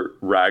Thor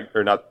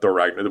not Thor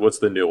Ragnarok. What's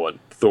the new one?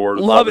 Thor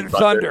Love and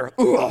Thunder.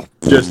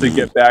 Just to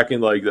get back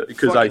in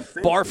because I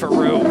think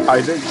Barfaroo.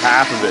 I think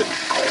half of it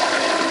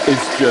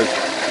is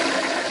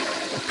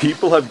just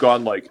people have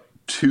gone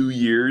 2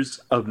 years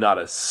of not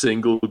a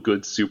single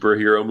good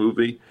superhero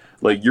movie.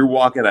 You're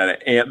walking out of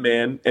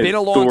Ant-Man and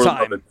Thor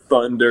Love and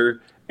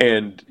Thunder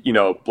and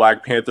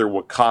Black Panther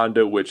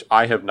Wakanda, which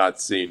I have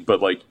not seen,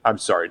 but I'm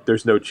sorry,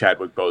 there's no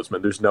Chadwick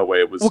Boseman. There's no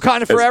way it was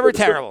Wakanda Forever.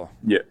 Terrible.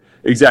 Yeah,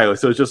 exactly.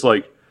 So it's just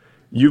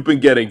you've been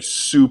getting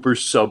super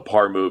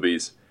subpar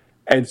movies,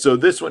 and so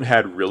this one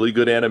had really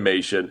good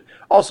animation.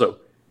 Also,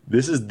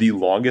 this is the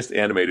longest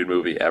animated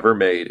movie ever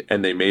made,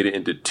 and they made it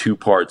into 2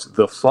 parts.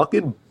 The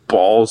fucking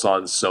balls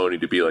on Sony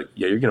to be yeah,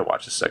 you're gonna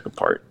watch the second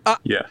part.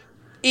 Yeah.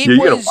 It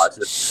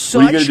was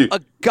such a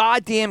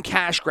goddamn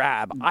cash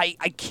grab. I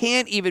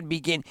can't even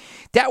begin.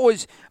 That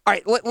was all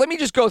right. Let me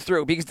just go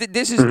through, because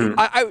this is.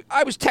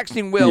 I was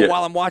texting Will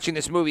while I'm watching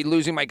this movie,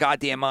 losing my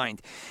goddamn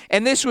mind,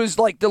 and this was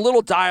the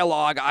little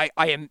dialogue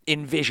I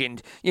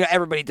envisioned.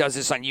 Everybody does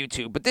this on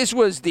YouTube, but this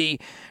was the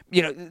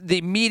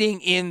meeting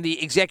in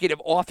the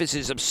executive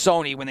offices of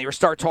Sony when they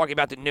start talking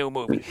about the new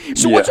movie.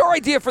 So what's our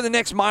idea for the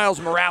next Miles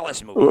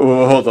Morales movie?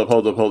 Hold up.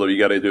 You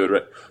got to do it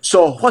right.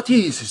 So what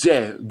is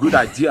the good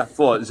idea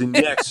for the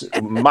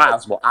next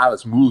Miles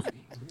Morales movie?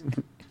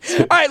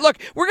 All right, look,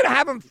 we're going to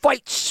have him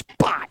fight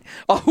Spot,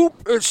 a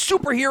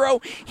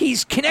superhero.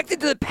 He's connected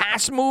to the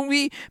past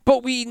movie,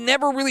 but we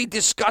never really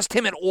discussed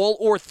him at all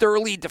or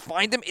thoroughly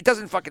defined him. It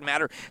doesn't fucking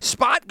matter.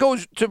 Spot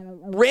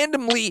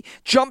randomly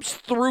jumps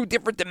through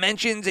different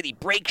dimensions, and he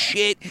breaks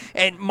shit,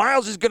 and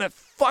Miles is going to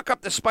fuck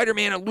up the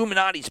Spider-Man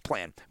Illuminati's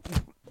plan.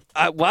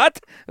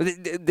 What?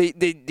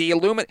 The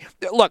Illuminati?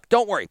 Look,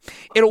 don't worry.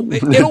 It'll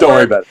don't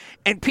worry about it.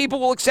 And people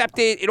will accept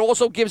it. It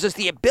also gives us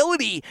the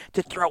ability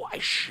to throw a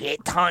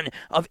shit ton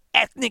of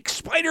ethnic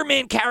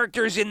Spider-Man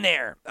characters in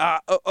there.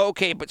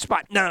 Okay, but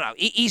Spot, no.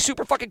 He's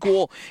super fucking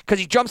cool because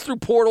he jumps through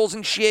portals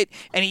and shit,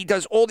 and he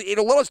does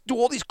it'll let us do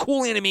all these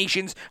cool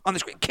animations on the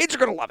screen. Kids are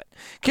gonna love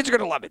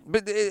it.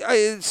 But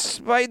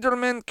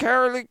Spider-Man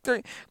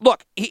character.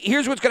 Look,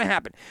 here's what's gonna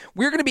happen.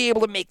 We're gonna be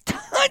able to make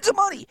tons of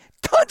money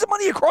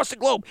across the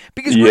globe,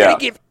 because we're going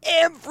to give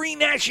every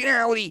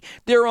nationality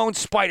their own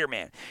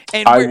Spider-Man.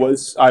 And I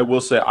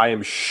will say I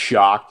am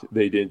shocked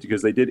they didn't,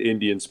 because they did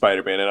Indian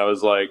Spider-Man, and I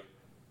was like,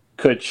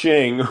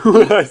 ka-ching.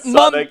 I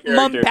saw that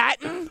character.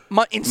 Mumbattan?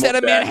 Instead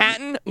of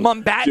Manhattan?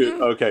 Mumbattan?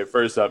 Dude, okay,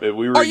 first up, if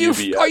we were at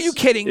UBS. Are you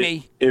kidding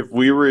me? If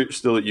we were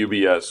still at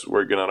UBS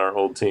working on our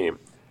whole team,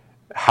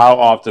 How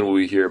often will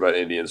we hear about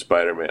Indian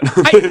Spider-Man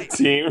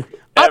team?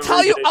 I'll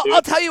tell you. Every day.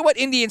 I'll tell you what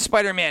Indian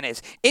Spider-Man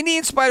is.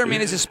 Indian Spider-Man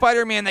is a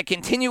Spider-Man that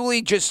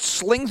continually just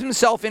slings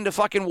himself into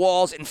fucking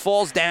walls and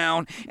falls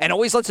down, and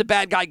always lets a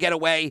bad guy get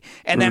away,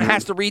 and then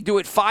has to redo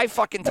it 5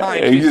 fucking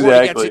times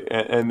before he gets it.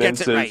 And then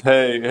gets it says, right.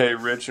 "Hey,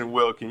 Rich and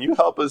Will, can you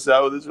help us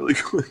out with this really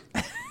quick?"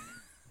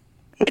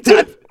 It's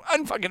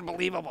unfucking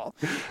believable.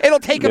 It'll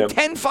take him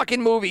 10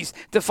 fucking movies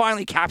to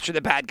finally capture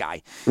the bad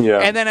guy. Yeah.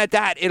 And then at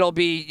that, it'll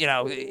be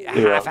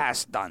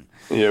half-assed done.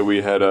 Yeah,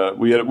 we had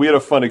a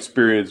fun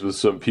experience with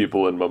some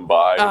people in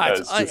Mumbai.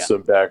 As just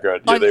some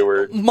background. Yeah, they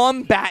were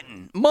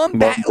Mumbattan.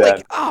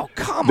 Like, oh,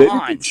 come they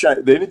on.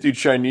 They didn't do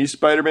Chinese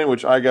Spider-Man,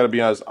 which I got to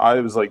be honest, I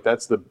was like,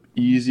 that's the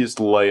easiest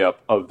layup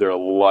of their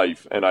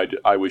life, and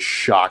I was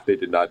shocked they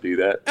did not do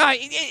that.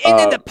 And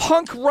then the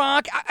punk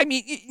rock. I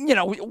mean,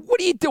 what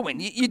are you doing?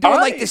 You're doing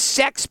like the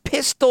Sex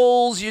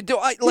Pistols. You do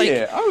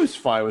yeah, I was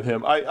fine with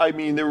him. I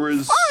mean, there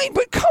was fine,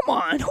 but come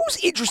on, who's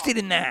interested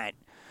in that?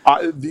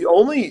 The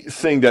only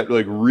thing that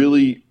like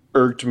really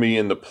irked me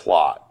in the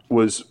plot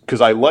was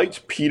because I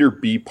liked Peter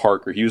B.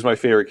 Parker. He was my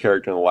favorite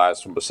character in the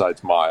last one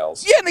besides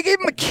Miles. Yeah, and they gave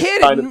him a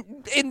kid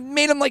and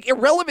made him like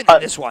irrelevant in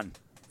this one.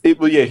 He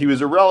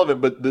was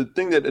irrelevant, but the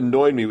thing that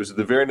annoyed me was at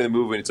the very end of the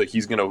movie, it's like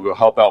he's going to go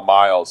help out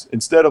Miles.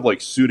 Instead of like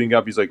suiting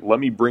up, he's like,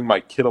 let me bring my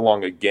kid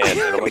along again.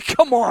 And I'm like,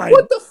 come on.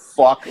 What the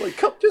fuck? Like,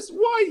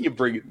 why do you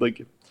bring it?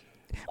 Like,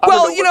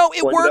 well,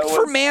 it worked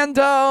for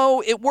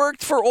Mando. It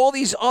worked for all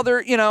these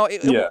other,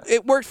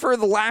 it worked for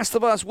The Last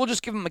of Us. We'll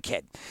just give him a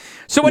kid.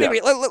 So anyway,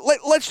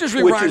 let's just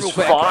rewind real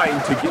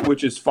quick.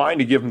 Which is fine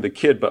to give him the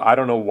kid, but I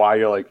don't know why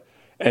you're like,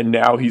 and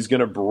now he's going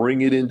to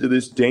bring it into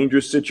this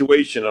dangerous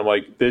situation. I'm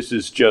like, this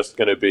is just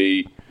going to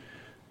be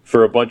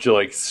for a bunch of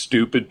like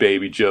stupid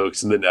baby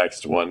jokes in the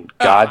next one.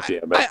 God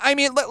damn it. I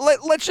mean,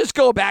 let's just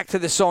go back to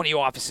the Sony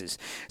offices.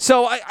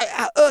 So,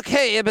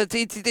 okay, but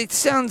it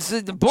sounds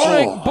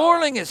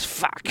boring as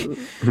fuck.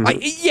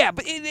 Yeah,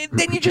 but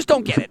then you just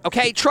don't get it,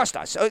 okay? Trust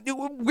us.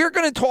 We're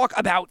going to talk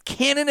about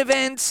canon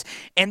events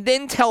and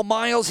then tell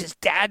Miles his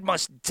dad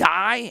must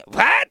die.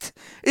 What?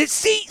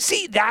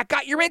 See, that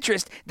got your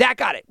interest. That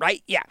got it,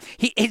 right? Yeah.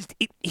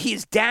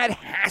 His dad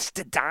has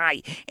to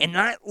die, and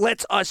that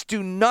lets us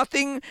do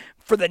nothing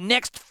for the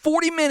next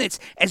 40 minutes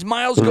as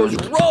Miles goes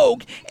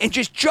rogue and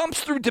just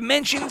jumps through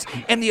dimensions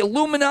and the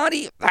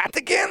Illuminati. That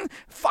again?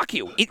 Fuck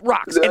you. It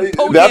rocks. And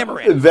Poe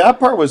Dameron. That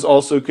part was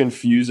also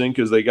confusing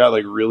because they got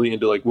like really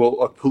into like, well,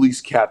 a police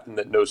captain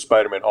that knows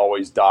Spider-Man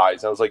always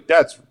dies. And I was like,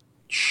 that's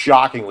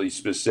shockingly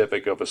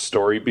specific of a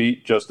story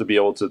beat just to be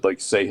able to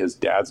like say his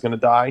dad's going to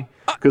die.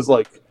 Because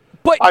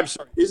but I'm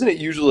sorry, isn't it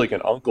usually like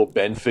an Uncle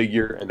Ben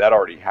figure and that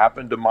already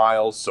happened to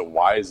Miles? So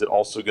why is it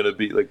also going to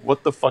be like,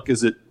 what the fuck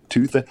is it?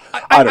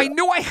 I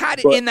knew I had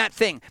it in that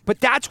thing, but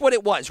that's what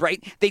it was,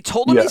 right? They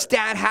told him his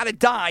dad had to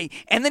die,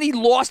 and then he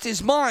lost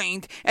his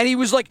mind, and he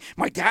was like,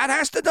 my dad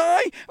has to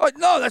die?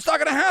 No, that's not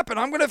going to happen.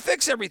 I'm going to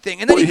fix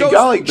everything. And then he goes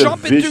like,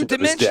 jumping through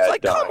dimensions.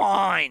 Like, come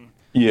on.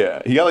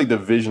 Yeah, he got like the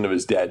vision of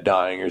his dad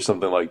dying or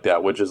something like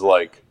that, which is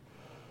like,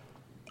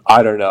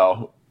 I don't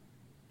know.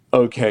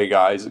 Okay,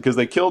 guys, because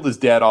they killed his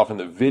dad off in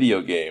the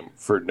video game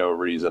for no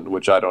reason,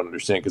 which I don't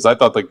understand, because I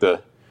thought like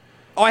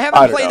I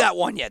haven't played that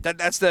one yet.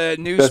 That's the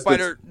new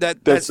Spider.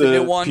 That's the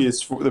new one. The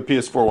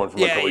PS4 one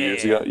from a couple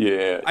years ago.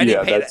 Yeah, I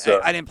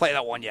didn't play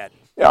that one yet.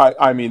 Yeah,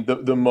 I mean,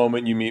 the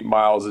moment you meet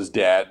Miles'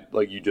 dad,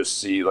 like you just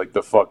see like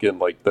the fucking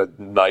like the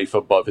knife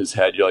above his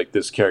head. You're like,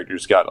 this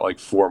character's got like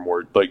 4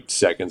 more like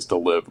seconds to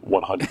live.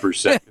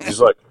 100%.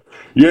 He's like,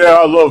 yeah,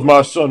 I love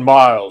my son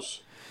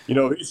Miles.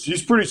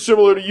 He's pretty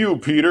similar to you,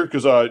 Peter,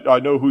 because I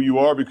know who you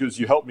are because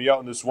you helped me out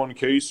in this one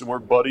case and we're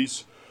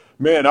buddies.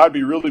 Man, I'd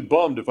be really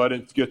bummed if I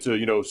didn't get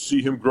to,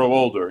 see him grow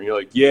older. And you're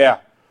like, yeah,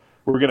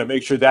 we're going to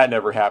make sure that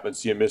never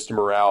happens to you, Mr.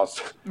 Morales.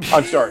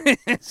 I'm sorry.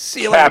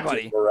 See you later,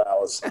 buddy.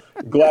 Morales.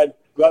 Glad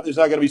there's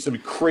not going to be some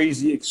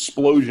crazy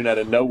explosion out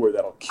of nowhere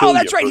that'll kill you. Oh,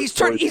 that's right.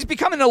 He's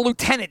becoming a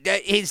lieutenant.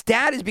 His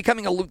dad is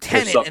becoming a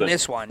lieutenant in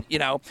this one,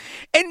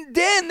 And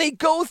then they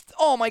go,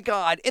 oh, my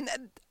God.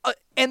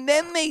 And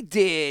then they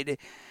did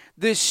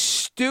this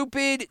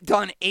stupid,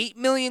 done 8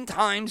 million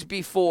times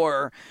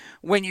before,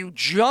 when you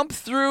jump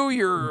through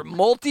your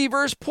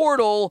multiverse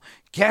portal,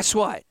 guess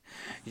what?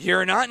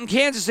 You're not in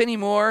Kansas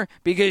anymore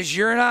because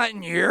you're not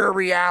in your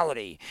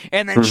reality.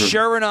 And then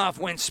sure enough,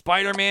 when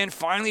Spider-Man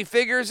finally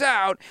figures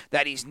out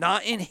that he's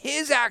not in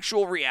his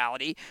actual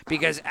reality,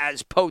 because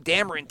as Poe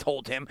Dameron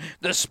told him,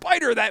 the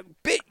spider that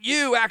bit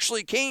you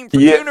actually came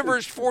from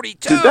Universe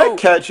 42. Did that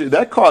catch you?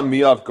 That caught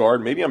me off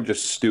guard. Maybe I'm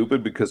just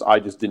stupid because I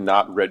just did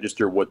not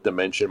register what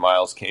dimension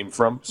Miles came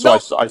from. So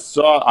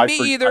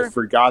I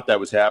forgot that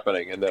was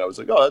happening. And then I was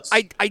like, oh, that's...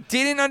 I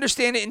didn't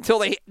understand it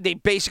until they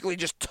basically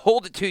just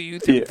told it to you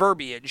through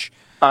verbiage.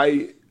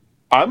 I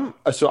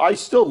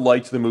still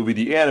liked the movie.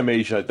 The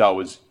animation I thought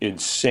was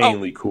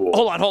insanely cool.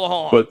 Hold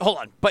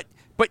on. But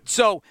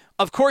so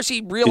of course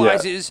he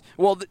realizes.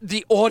 Yeah. Well,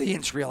 the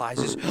audience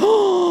realizes.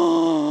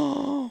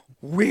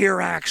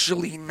 We're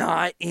actually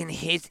not in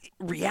his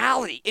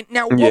reality.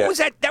 Now, what was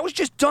that? That was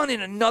just done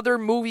in another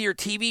movie or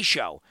TV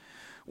show.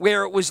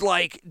 where it was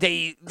like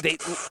it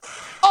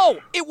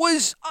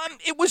was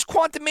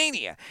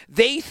Quantumania.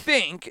 They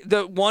think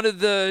that one of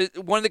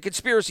the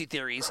conspiracy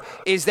theories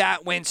is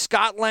that when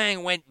Scott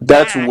Lang went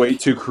That's back, way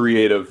too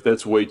creative.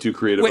 That's way too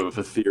creative of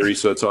a theory.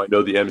 So that's how I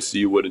know the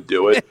MCU wouldn't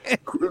do it.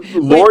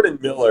 Lord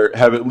and Miller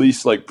have at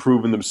least like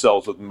proven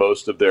themselves with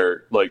most of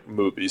their like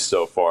movies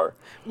so far.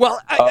 Well,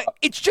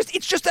 it's just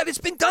that it's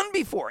been done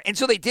before, and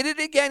so they did it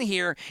again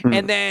here.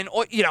 And then,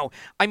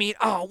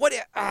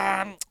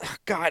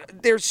 God,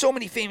 there's so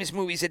many famous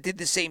movies that did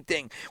the same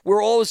thing,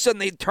 where all of a sudden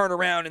they turn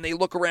around and they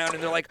look around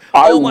and they're like,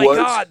 "Oh my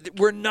God,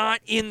 we're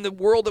not in the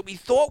world that we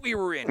thought we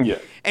were in." Yeah,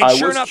 and I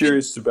sure was enough,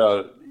 curious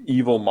about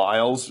Evil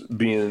Miles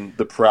being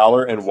the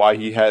Prowler and why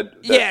he had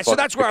so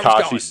that's where I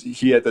was going.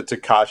 He had the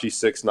Tekashi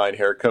 6ix9ine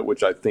haircut,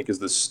 which I think is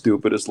the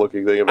stupidest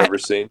looking thing I've ever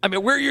seen. I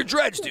mean, where are your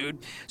dreads, dude?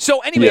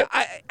 So anyway,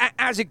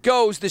 as it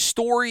goes, the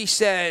story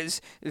says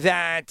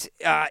that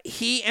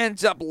he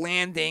ends up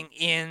landing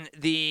in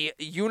the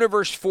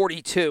Universe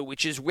 42,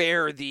 which is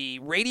where the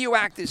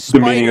radioactive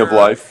spider The meaning of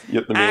life.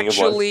 Yep, the meaning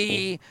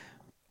actually of life.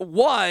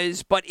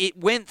 Was, but it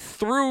went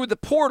through the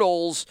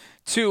portals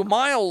to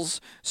Miles.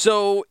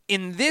 So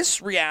in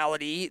this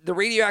reality, the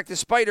radioactive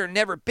spider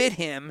never bit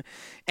him,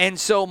 and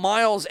so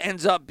Miles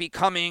ends up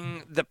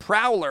becoming the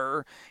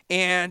Prowler,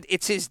 and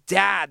it's his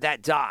dad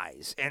that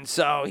dies. And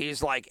so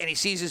he's like, and he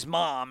sees his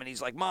mom, and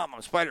he's like, "Mom,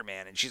 I'm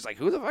Spider-Man," and she's like,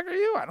 "Who the fuck are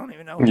you? I don't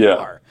even know who you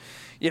are."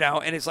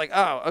 And it's like,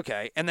 oh,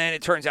 okay. And then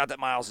it turns out that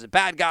Miles is a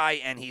bad guy,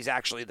 and he's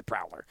actually the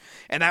Prowler.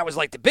 And that was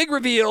like the big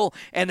reveal,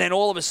 and then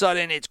all of a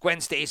sudden it's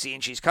Gwen Stacy,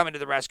 and she's coming to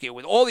the rescue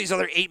with all these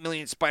other 8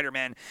 million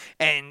Spider-Men,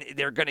 and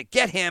they're going to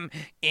get him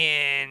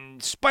in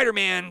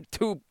Spider-Man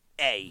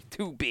 2A,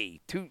 2B,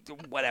 2,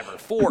 whatever,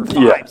 4,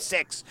 5,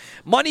 6.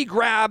 Money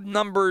grab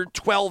number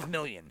 12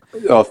 million.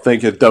 Oh,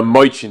 thank you. The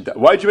merchandise.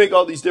 Why'd you make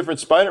all these different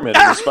Spider-Man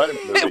in the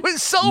Spider-Man movie? It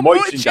was so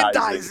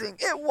merchandising.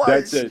 It was.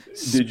 That's it.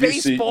 Did you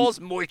see? Spaceballs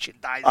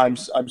merchandising.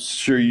 I'm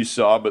sure you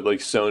saw, but like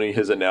Sony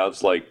has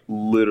announced like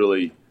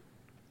literally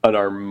an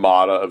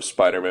armada of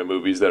Spider-Man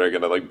movies that are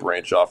going to like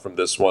branch off from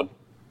this one.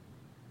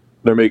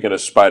 They're making a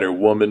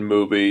Spider-Woman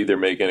movie. They're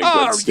making a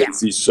Gwen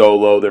Stacy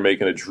solo. They're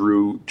making a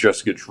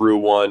Jessica Drew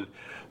one.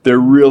 They're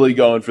really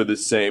going for the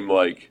same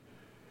like.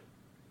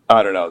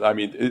 I don't know. I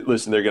mean,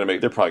 listen, they're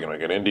probably gonna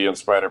make an Indian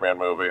Spider-Man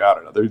movie. I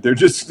don't know.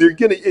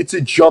 It's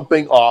a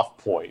jumping off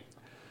point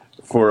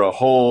for a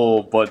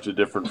whole bunch of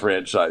different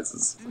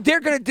franchises. They're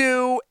gonna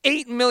do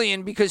 8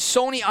 million because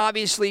Sony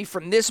obviously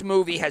from this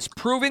movie has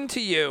proven to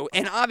you,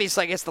 and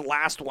obviously I guess the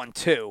last one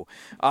too,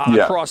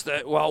 across the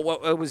it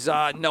was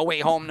No Way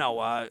Home, No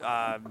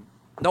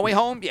Way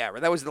Home, yeah,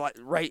 that was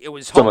right. It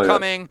was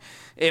Homecoming,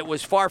 it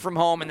was Far From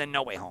Home, and then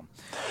No Way Home.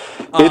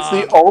 It's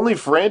the only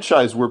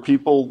franchise where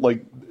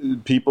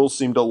people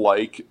seem to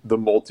like the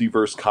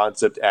multiverse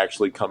concept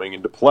actually coming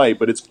into play,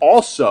 but it's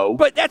also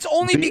that's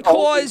only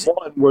because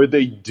only one where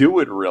they do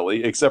it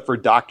really, except for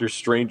Doctor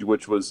Strange,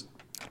 which was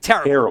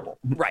terrible.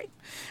 Right.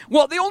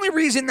 Well, the only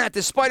reason that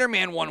the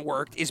Spider-Man one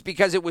worked is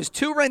because it was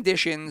 2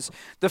 renditions.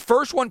 The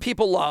first one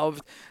people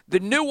loved. The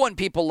new one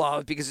people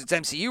loved because it's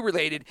MCU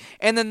related.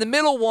 And then the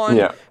middle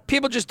one,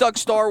 people just dug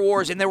Star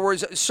Wars. And there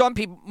was some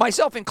people,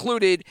 myself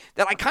included,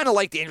 that I kind of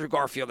liked Andrew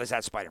Garfield as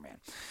that Spider-Man.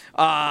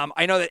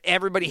 I know that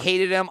everybody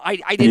hated him. I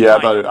didn't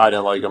like him. I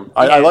didn't like him.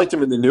 I liked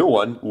him in the new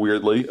one,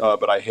 weirdly,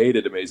 but I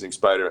hated Amazing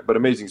Spider-Man. But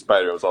Amazing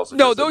Spider-Man was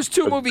also those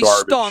two movies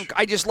stunk.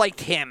 I just liked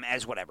him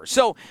as whatever.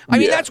 So, I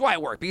mean, that's why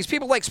it worked. Because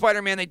people like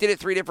Spider-Man. They did it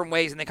 3 different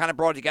ways, and they kind of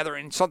brought it together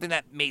in something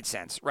that made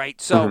sense, right?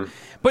 So,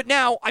 but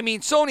now, I mean,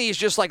 Sony is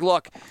just like,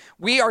 look,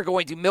 we are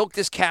going to milk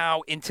this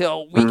cow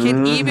until we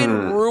can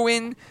even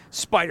ruin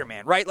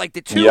Spider-Man, right? Like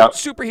the 2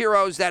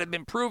 superheroes that have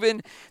been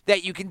proven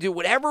that you can do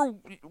whatever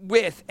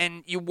with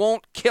and you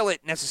won't kill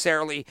it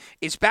necessarily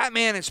is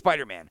Batman and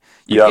Spider-Man.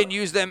 You can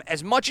use them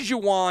as much as you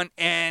want,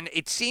 and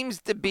it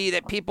seems to be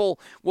that people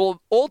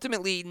will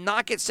ultimately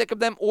not get sick of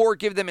them or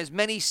give them as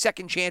many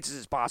second chances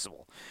as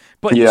possible.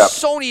 But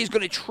Sony is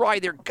going to try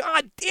their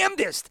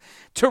goddamnedest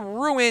to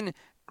ruin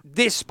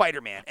this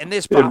Spider-Man and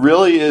this property. It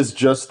really is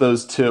just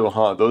those 2,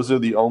 huh? Those are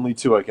the only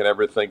 2 I can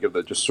ever think of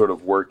that just sort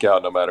of work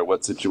out no matter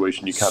what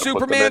situation you kind of put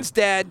them in. Superman's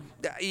dead.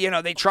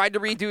 They tried to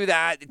redo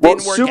that. It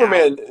didn't work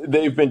Superman, out.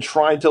 They've been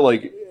trying to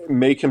like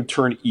make him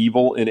turn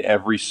evil in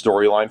every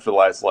storyline for the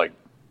last like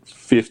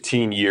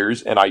 15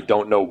 years, and I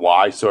don't know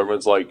why. So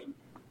everyone's like,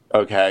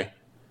 okay.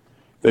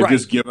 They've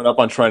just given up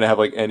on trying to have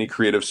like any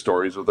creative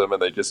stories with him,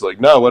 and they just like,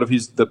 no, what if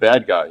he's the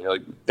bad guy? You're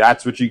like,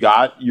 that's what you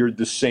got? You're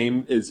the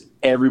same as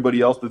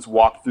everybody else that's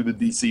walked through the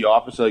DC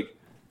office? Like,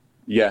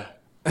 yeah.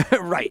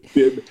 Right.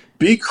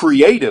 Be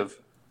creative.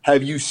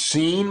 Have you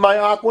seen my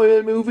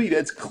Aquaman movie?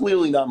 That's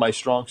clearly not my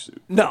strong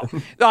suit. No.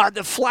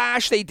 The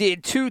Flash, they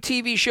did 2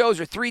 TV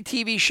shows or 3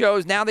 TV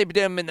shows. Now they've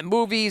done him in the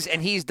movies,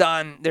 and he's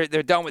done. They're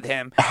done with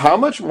him. How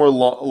much more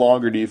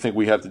longer do you think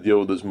we have to deal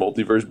with this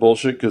multiverse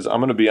bullshit? Because I'm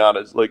going to be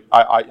honest. Like,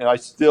 I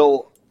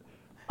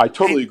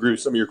totally agree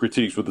with some of your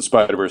critiques with the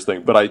Spider-Verse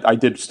thing, but I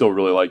did still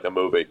really like the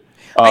movie.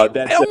 I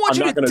don't want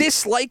you to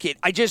dislike it.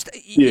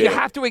 You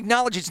have to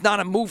acknowledge it's not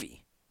a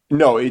movie.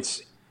 No,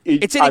 it's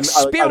It's an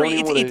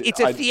experience. It's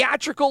a I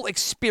theatrical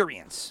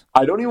experience.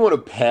 I don't even want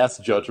to pass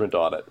judgment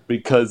on it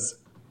because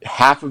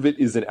half of it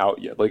isn't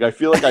out yet. Like I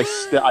feel like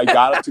I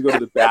got up to go to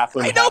the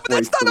bathroom. I know, but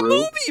that's not a through.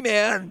 movie,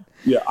 man.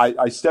 Yeah,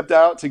 I stepped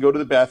out to go to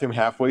the bathroom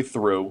halfway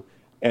through,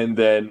 and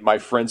then my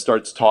friend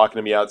starts talking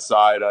to me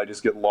outside. I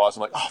just get lost.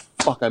 I'm like, oh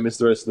fuck, I missed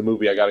the rest of the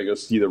movie. I got to go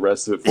see the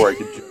rest of it before I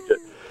can judge it.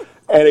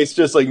 And it's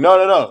just like,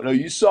 no,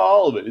 you saw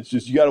all of it. It's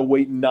just you got to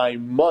wait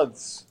 9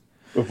 months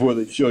before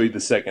they show you the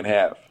second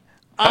half.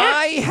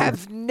 I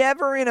have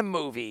never in a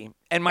movie,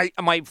 and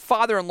my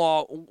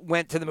father-in-law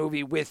went to the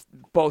movie with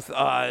both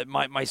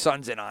my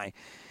sons and I.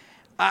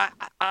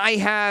 I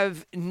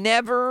have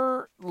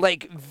never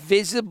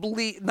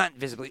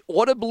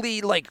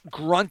audibly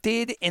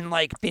grunted and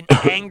been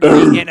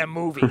angry in a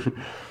movie.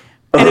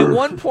 And at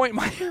one point,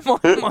 my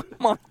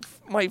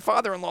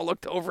father-in-law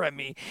looked over at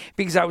me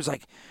because I was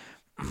like.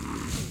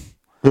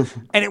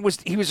 And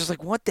he was just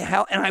like, what the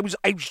hell? And I was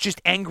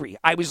just angry.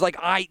 I was like,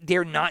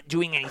 they're not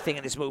doing anything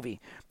in this movie.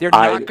 They're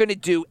not going to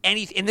do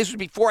anything. And this was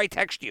before I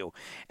texted you.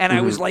 And I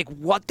was like,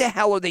 what the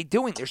hell are they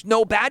doing? There's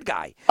no bad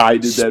guy.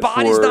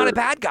 Spot is not a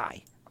bad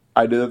guy.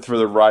 I did it for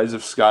The Rise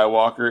of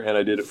Skywalker, and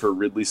I did it for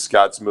Ridley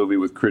Scott's movie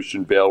with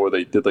Christian Bale where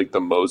they did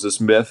the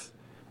Moses myth.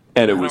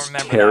 And it was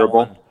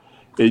terrible.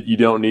 You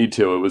don't need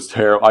to. It was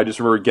terrible. I just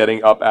remember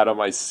getting up out of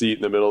my seat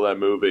in the middle of that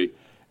movie.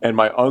 And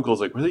my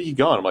uncle's like, where are you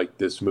going? I'm like,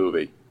 this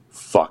movie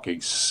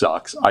fucking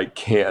sucks. I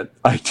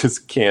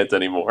just can't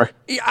anymore.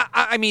 Yeah,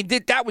 I mean,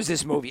 that was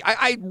this movie.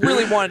 I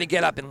really wanted to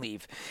get up and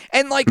leave.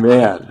 And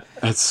man,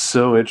 that's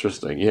so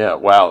interesting. Yeah,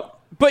 wow.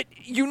 But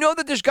you know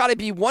that there's got to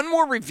be one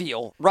more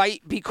reveal,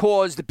 right?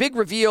 Because the big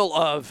reveal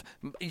of,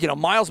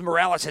 Miles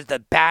Morales as the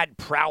bad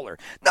Prowler.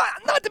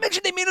 Not to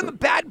mention they made him a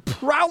bad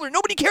Prowler.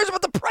 Nobody cares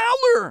about the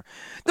Prowler.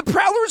 The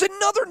Prowler is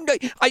another.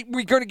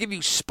 We're going to give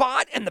you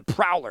Spot and the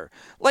Prowler.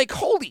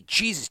 Holy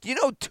Jesus. Do you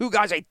know two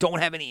guys I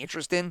don't have any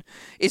interest in?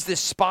 Is the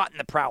Spot and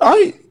the Prowler.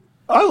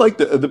 I like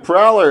the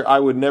Prowler. I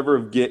would never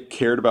have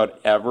cared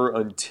about ever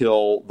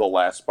until the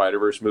last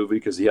Spider-Verse movie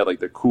because he had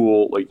the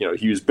cool,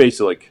 he was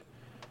basically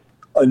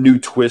a new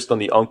twist on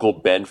the Uncle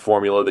Ben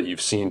formula that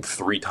you've seen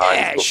 3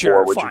 times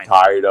before, which you're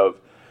tired of.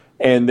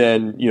 And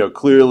then,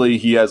 clearly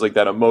he has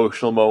that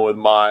emotional moment with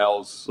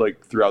Miles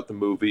throughout the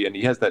movie, and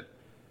he has that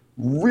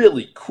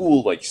really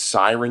cool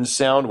siren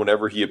sound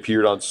whenever he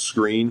appeared on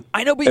screen.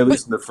 I know, at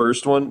least in the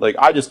first one.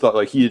 I just thought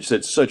he had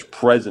said such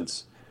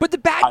presence. But the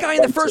bad guy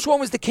in the first one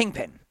was the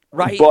Kingpin.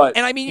 Right, but,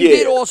 and I mean, you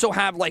did also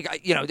have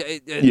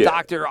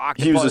Dr.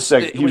 Octopus. He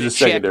was a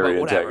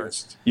secondary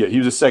antagonist. Yeah, he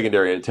was a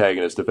secondary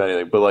antagonist, if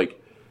anything. But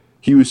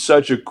he was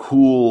such a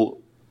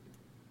cool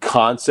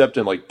concept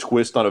and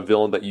twist on a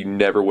villain that you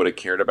never would have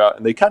cared about.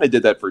 And they kind of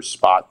did that for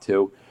Spot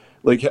too.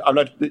 I'm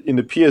not in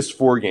the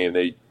PS4 game.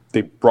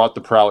 They brought the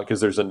Prowler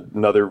because there's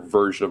another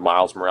version of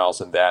Miles Morales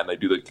in that, and they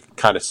do the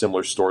kind of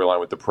similar storyline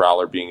with the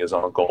Prowler being his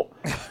uncle.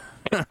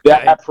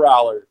 That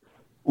Prowler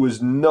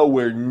was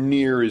nowhere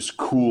near as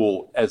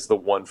cool as the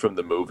one from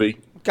the movie.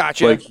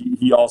 Gotcha.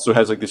 He also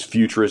has this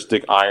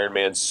futuristic Iron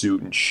Man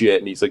suit and shit,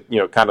 and he's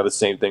kind of the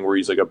same thing where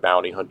he's a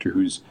bounty hunter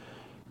who's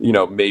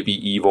maybe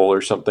evil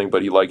or something,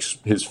 but he likes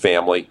his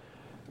family.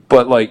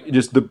 But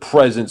just the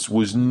presence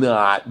was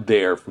not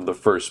there from the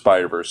first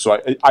Spider-Verse.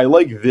 So I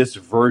like this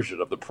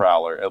version of the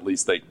Prowler. At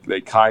least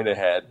they kind of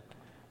had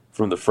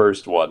from the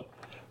first one.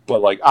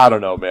 But I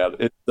don't know, man.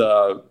 It's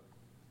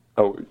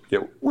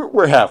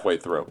we're halfway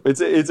through.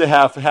 It's a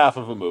half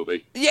of a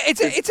movie. Yeah,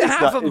 it's a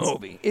half of a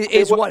movie.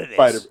 It's what it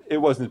is. It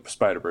wasn't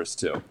Spider-Verse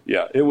 2.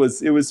 Yeah, it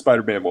was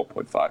Spider-Man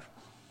 1.5.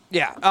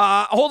 Yeah.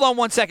 Hold on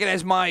one second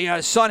as my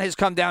son has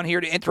come down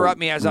here to interrupt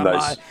me as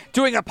I'm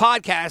doing a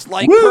podcast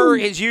per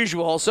his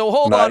usual. So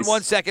hold on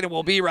one second and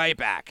we'll be right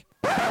back.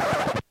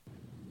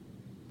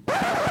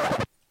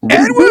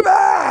 And we're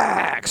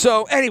back.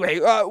 So anyway,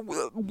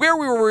 where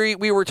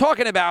we were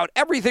talking about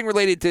everything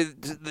related to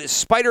the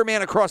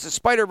Spider-Man Across the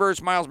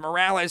Spider-Verse, Miles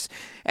Morales,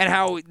 and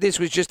how this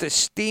was just a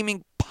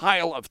steaming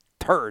pile of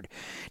turd.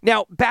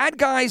 Now, bad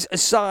guys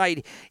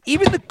aside,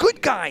 even the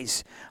good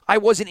guys I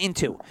wasn't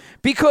into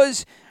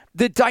because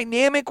the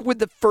dynamic with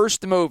the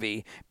first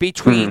movie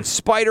between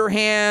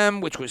Spider-Ham,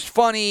 which was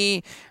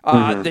funny,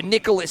 the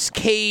Nicolas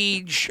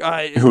Cage,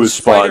 who was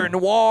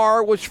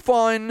Spider-Noir was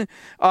fun.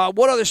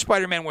 What other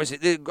Spider-Man was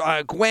it?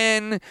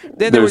 Gwen.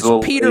 Then there was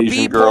Peter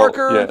B.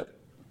 Parker.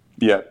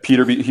 Yeah,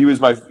 Peter B. He was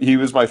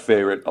my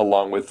favorite,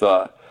 along with.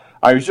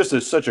 I was just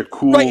such a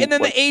cool. Right, and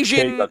then the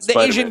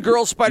Asian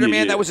girl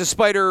Spider-Man that was a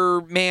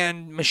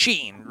Spider-Man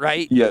machine,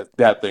 right? Yeah,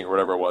 that thing, or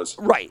whatever it was.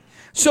 Right.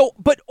 So,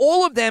 but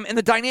all of them and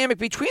the dynamic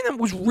between them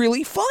was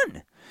really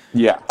fun.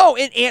 Yeah. Oh,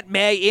 and Aunt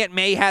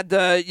May had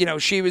the,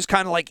 she was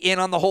kind of in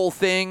on the whole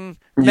thing.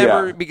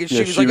 Remember? Yeah. Because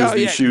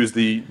she was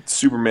the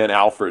Superman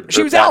Alfred.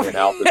 She was Alfred.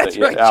 That's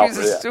right. Alfred, she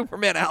was a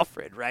Superman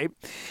Alfred, right?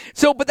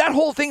 So, but that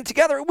whole thing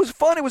together, it was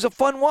fun. It was a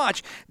fun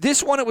watch.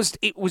 This one, it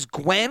was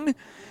Gwen.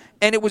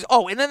 And it was,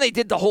 and then they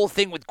did the whole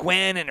thing with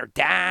Gwen and her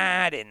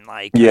dad and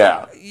I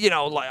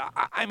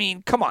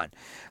mean, come on.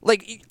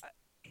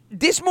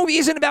 This movie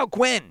isn't about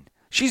Gwen.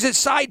 She's a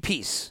side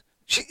piece.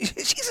 She's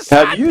a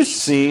side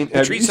piece. Have you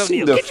Patrice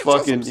seen O'Neal, the get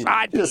yourself some fucking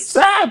side piece.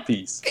 side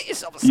piece? Get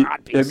yourself a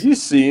side piece. Have you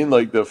seen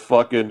like the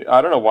fucking?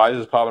 I don't know why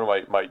this is popping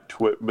on my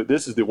Twitter, but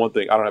this is the one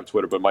thing I don't have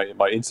Twitter, but my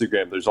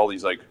Instagram. There's all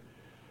these like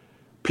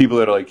people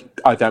that are like,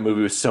 that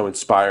movie was so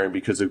inspiring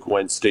because of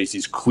Gwen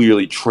Stacy's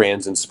clearly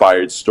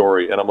trans-inspired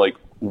story, and I'm like,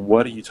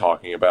 what are you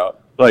talking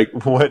about? Like,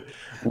 what?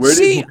 Where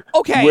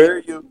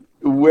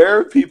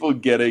are people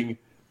getting?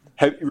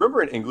 You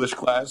remember in English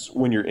class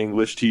when your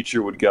English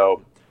teacher would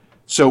go,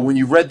 so when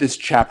you read this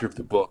chapter of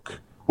the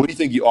book, what do you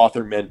think the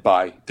author meant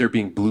by there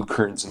being blue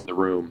curtains in the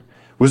room?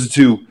 Was it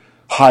to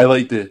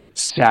highlight the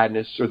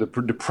sadness or the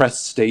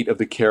depressed state of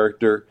the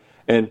character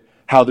and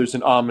how there's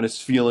an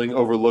ominous feeling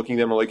overlooking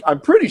them? Like, I'm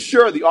pretty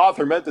sure the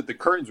author meant that the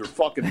curtains were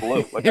fucking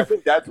blue. Like, I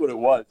think that's what it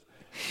was.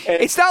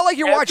 And it's not like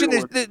you're watching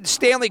the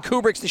Stanley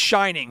Kubrick's The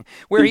Shining,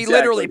 where he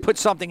literally put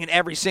something in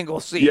every single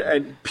scene. Yeah,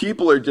 and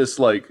people are just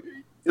like,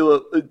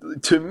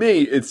 to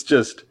me, it's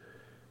just,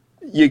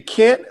 you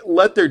can't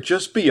let there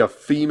just be a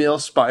female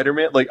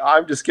Spider-Man. Like,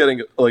 I'm just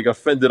getting like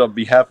offended on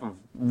behalf of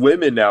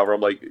women now, where I'm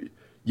like,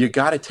 you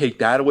got to take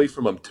that away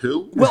from them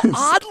too? Well,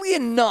 oddly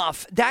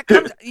enough, that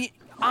comes.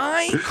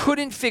 I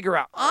couldn't figure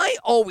out. I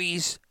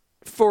always,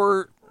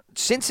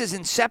 since his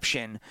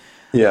inception,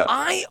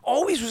 I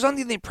always was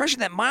under the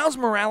impression that Miles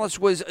Morales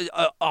was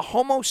a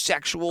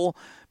homosexual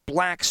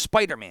black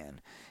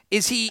Spider-Man.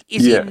 Is he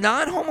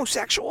not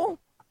homosexual?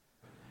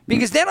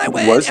 Because then I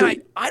went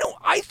and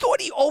I thought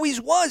he always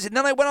was, and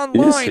then I went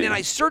online and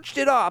I searched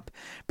it up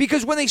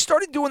because when they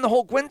started doing the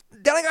whole Gwen,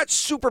 then I got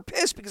super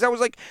pissed because I was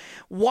like,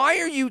 why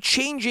are you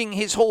changing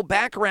his whole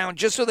background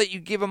just so that you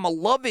give him a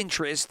love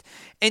interest?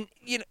 And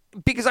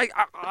because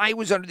I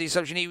was under the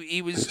assumption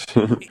he was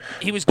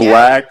gay.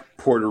 Black,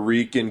 Puerto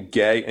Rican,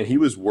 gay, and he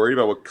was worried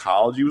about what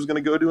college he was going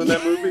to go to in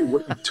that movie.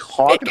 What are you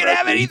talking about? He could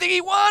have anything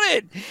he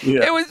wanted.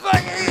 Yeah. It was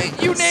like,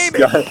 you name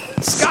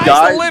it.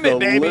 Sky's the limit,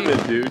 baby.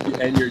 Limit,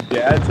 dude. And your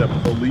dad's a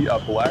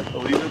black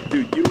police,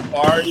 dude. You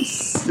are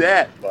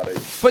set, buddy.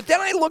 But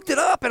then I looked it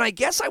up, and I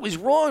guess I was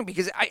wrong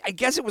because I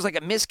guess it was like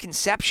a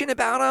misconception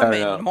about him,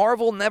 and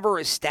Marvel never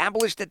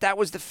established that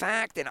was the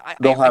fact. And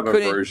they'll have a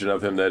version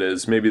of him that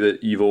is maybe the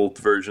evil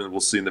version we'll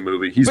see in the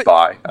movie. He's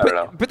bi. I don't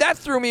know. But that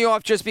threw me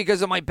off just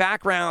because of my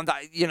background,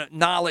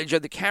 knowledge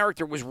of the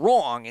character was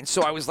wrong, and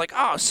so I was like,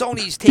 oh,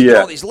 Sony's taking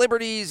all these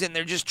liberties, and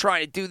they're just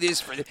trying to do this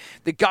for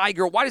the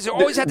guy-girl. Why does there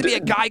always have to be a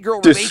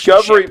guy-girl relationship?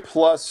 Discovery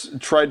Plus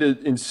tried to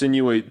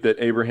insinuate that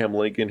Abraham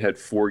Lincoln had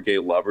 4 gay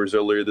lovers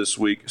earlier this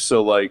week.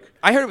 So, like,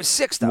 I heard it was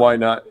 6, though. Why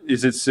not?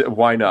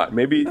 Why not?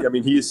 Maybe, I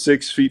mean, he is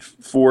 6 feet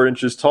 4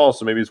 inches tall,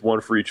 so maybe it's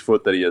 1 for each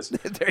foot that he is.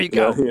 There you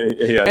go.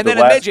 Yeah, and then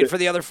a midget for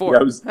the other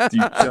 4.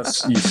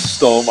 You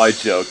stole my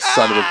joke,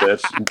 son of a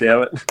bitch.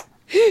 Damn it.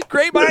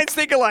 Great minds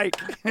think alike.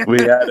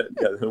 We had it.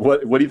 Yeah.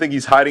 What do you think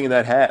he's hiding in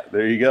that hat?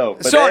 There you go.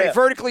 But sorry,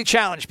 vertically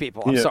challenged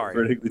people. I'm sorry.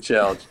 Vertically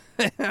challenged.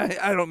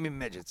 I don't mean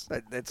midgets.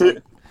 That's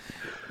like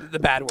the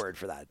bad word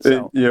for that.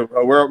 So.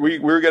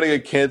 We're gonna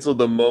get canceled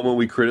the moment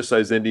we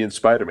criticize Indian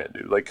Spider-Man,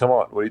 dude. Like, come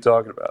on, what are you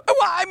talking about? Well,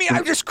 I mean,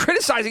 I'm just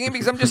criticizing him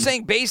because I'm just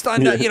saying, based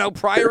on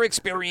prior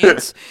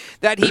experience,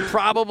 that he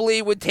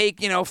probably would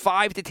take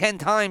 5 to 10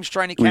 times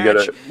trying to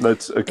catch.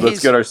 Let's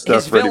get our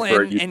stuff his ready villain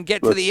for and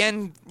get to the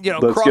end.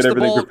 Let's cross get the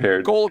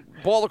everything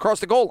ball across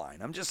the goal line.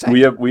 I'm just saying.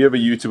 We have a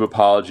YouTube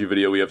apology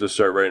video we have to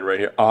start writing right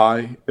here.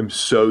 I am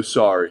so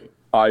sorry.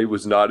 I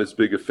was not as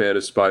big a fan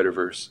of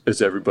Spider-Verse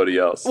as everybody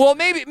else. Well,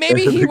 maybe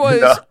he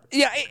was. No.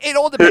 Yeah, it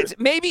all depends.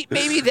 Maybe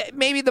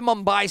the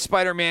Mumbai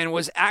Spider-Man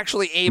was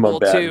actually able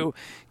to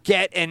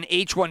get an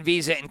H-1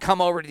 visa and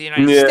come over to the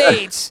United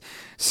States.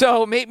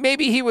 So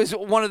maybe he was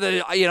one of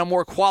the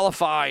more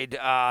qualified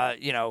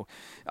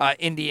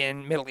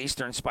Indian, Middle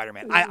Eastern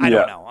Spider-Man. I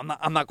don't know.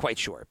 I'm not quite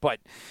sure,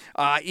 but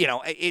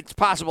it's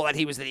possible that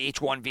he was the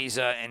H-1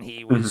 visa and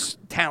he was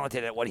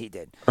talented at what he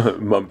did.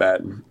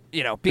 Mumbai.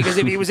 Because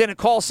if he was in a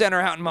call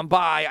center out in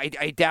Mumbai,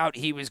 I doubt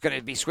he was going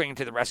to be swinging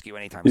to the rescue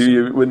anytime soon.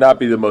 He would not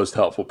be the most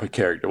helpful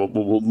character.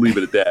 We'll leave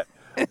it at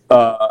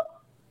that.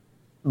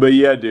 But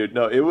yeah, dude,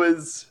 no, it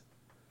was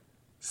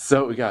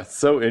so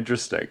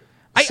interesting.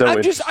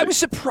 I was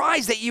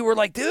surprised that you were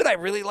like, dude, I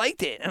really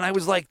liked it. And I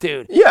was like,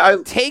 dude,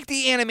 take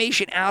the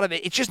animation out of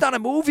it. It's just not a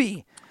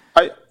movie.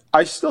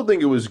 I still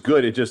think it was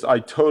good. I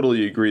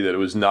totally agree that it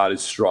was not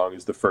as strong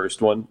as the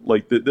first one.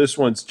 Like, this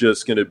one's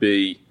just going to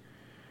be...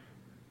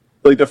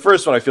 Like, the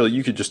first one, I feel like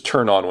you could just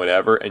turn on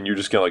whenever, and you're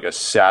just going to, like, a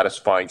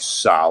satisfying,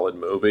 solid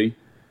movie.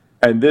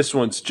 And this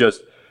one's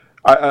just...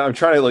 I'm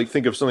trying to, like,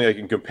 think of something I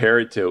can compare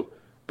it to.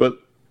 But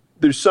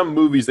there's some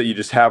movies that you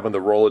just have on the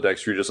Rolodex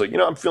where you're just like,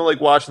 I'm feeling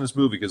like watching this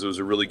movie because it was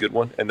a really good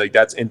one. And, like,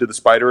 that's Into the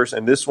Spider-Verse.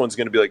 And this one's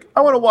going to be like,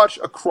 I want to watch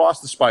Across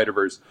the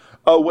Spider-Verse.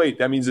 Oh, wait,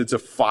 that means it's a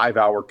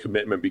 5-hour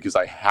commitment because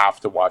I have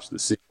to watch the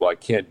sequel. I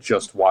can't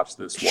just watch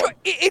this one. Sure.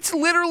 It's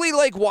literally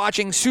like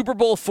watching Super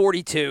Bowl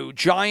 42,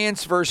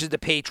 Giants versus the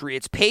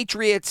Patriots.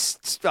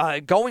 Patriots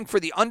going for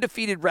the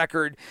undefeated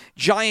record.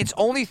 Giants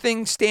only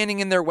thing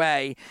standing in their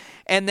way.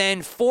 And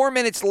then 4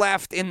 minutes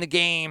left in the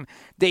game,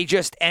 they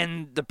just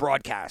end the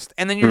broadcast.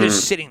 And then you're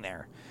just sitting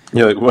there.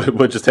 Yeah, like,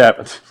 what just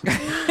happened?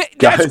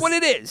 That's Guys. what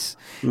it is.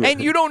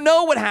 And you don't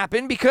know what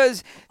happened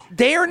because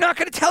they are not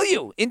going to tell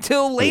you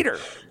until later.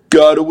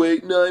 Gotta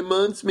wait 9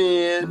 months,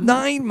 man.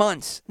 9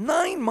 months.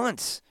 9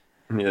 months.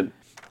 Yeah.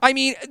 I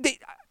mean,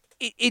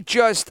 it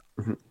just.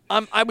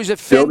 I was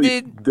There'll be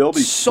offended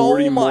so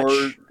 40 much.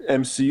 more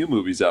MCU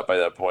movies out by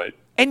that point.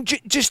 And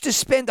just to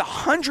spend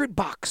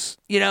 $100,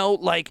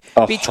 like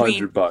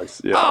between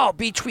 $100, yeah.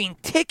 between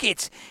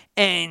tickets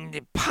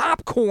and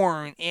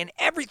popcorn and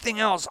everything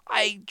else,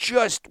 I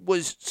just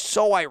was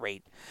so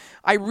irate.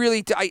 I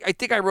really, I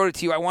think I wrote it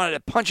to you. I wanted to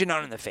punch a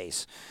nun in the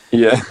face,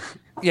 Yeah.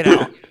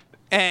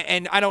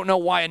 and I don't know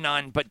why a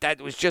nun, but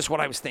that was just what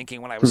I was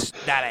thinking when I was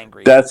that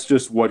angry. That's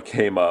just what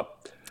came up.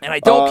 And I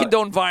don't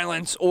condone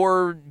violence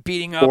or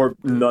beating up Or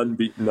nun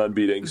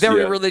beatings.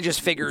 very yeah. religious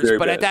figures, Very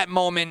but bad. at that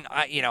moment,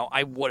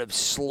 I would have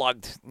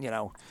slugged,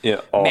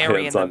 Yeah, all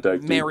hands on deck.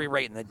 dude. Mary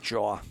right in the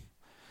jaw.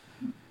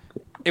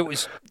 It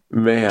was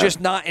Man. just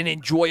not an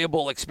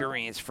enjoyable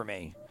experience for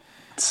me.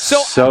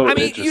 So I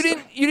mean, you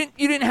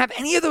didn't have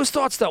any of those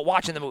thoughts though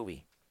watching the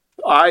movie.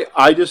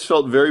 I just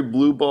felt very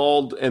blue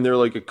balled, and there are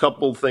like a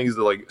couple things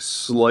that like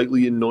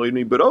slightly annoyed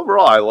me, but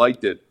overall I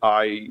liked it.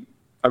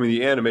 I mean,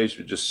 the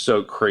animation was just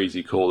so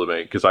crazy cool to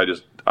me because I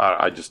just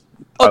I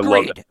love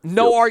Agreed. it.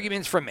 No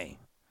arguments from me.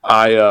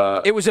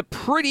 It was a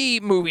pretty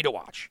movie to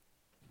watch.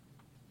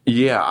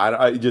 Yeah,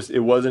 I just it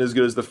wasn't as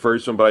good as the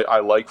first one, but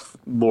I like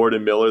Lord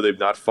and Miller. They've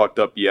not fucked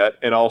up yet,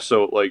 and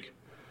also like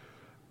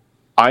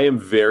I am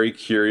very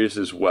curious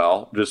as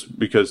well, just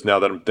because now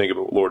that I'm thinking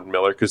about Lord and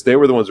Miller, because they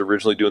were the ones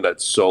originally doing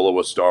that Solo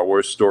a Star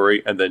Wars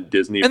story, and then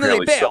Disney And then they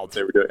apparently bailed. stopped what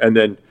they were doing, and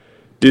then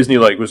Disney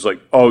was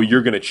like, "Oh,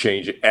 you're going to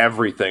change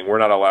everything. We're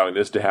not allowing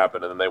this to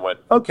happen." And then they went,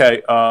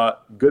 "Okay,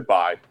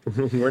 goodbye.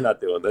 We're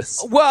not doing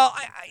this." Well,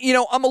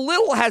 I'm a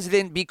little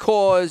hesitant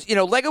because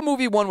Lego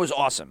Movie 1 was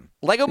awesome.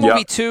 Lego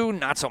Movie 2,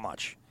 not so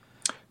much.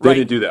 They Right.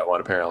 didn't do that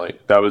one apparently.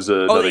 That was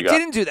another Oh, they guy.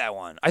 didn't do that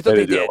one. I thought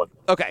They they, didn't do that did. one.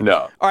 Okay.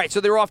 No. All right,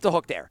 so they were off the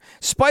hook there.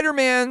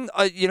 Spider-Man,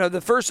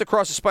 the first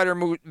Across the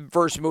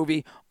Spider-Verse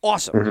movie,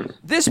 awesome.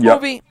 This Yeah.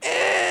 movie,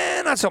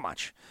 not so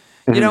much.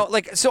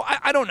 So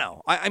I don't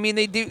know. I mean,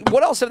 they do.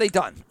 What else have they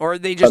done? Or are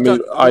they just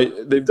done?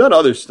 They've done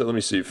other stuff. Let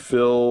me see.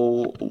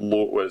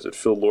 What is it?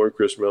 Phil Lord,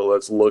 Chris Miller.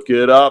 Let's look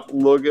it up.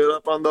 Look it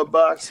up on the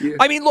box here.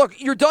 I mean, look,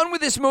 you're done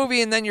with this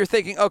movie, and then you're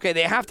thinking, okay,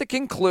 they have to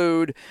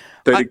conclude.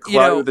 They did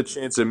Cloudy with a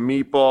Chance of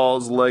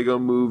Meatballs, Lego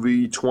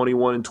Movie,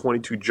 21 and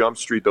 22 Jump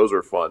Street. Those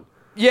were fun.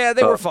 Yeah,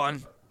 they were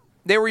fun.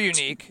 They were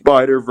unique.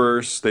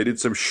 Spider-Verse. They did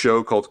some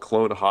show called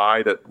Clone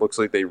High that looks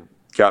like they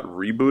got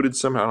rebooted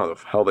somehow. I don't know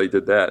how they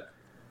did that.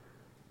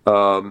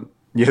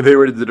 Yeah, they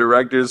were the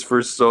directors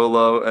for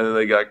Solo, and then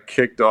they got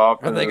kicked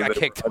off. And they got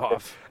kicked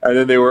off. And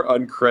then they were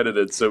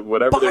uncredited. So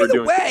whatever they By were the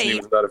doing, way, Disney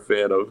was not a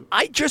fan of.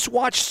 I just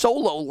watched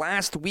Solo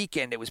last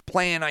weekend. It was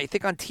playing, I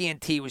think, on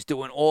TNT. Was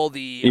doing all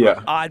the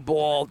Yeah.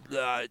 oddball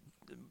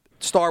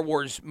Star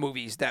Wars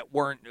movies that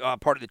weren't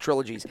part of the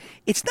trilogies.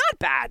 It's not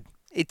bad.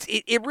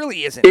 It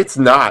really isn't. It's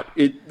not.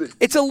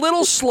 It's a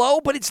little slow,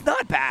 but it's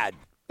not bad.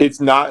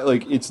 It's not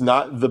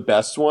the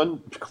best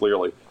one,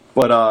 clearly,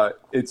 but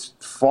it's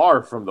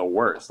far from the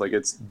worst. Like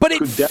But it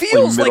definitely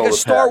feels like middle a of the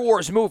Star pack.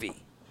 Wars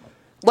movie.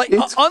 Like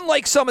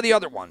unlike some of the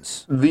other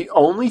ones. The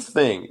only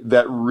thing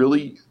that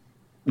really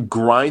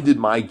grinded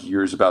my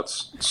gears about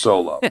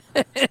Solo was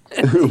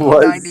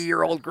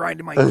 90-year-old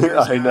grinding my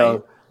gears. I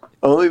know.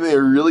 Only thing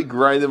that really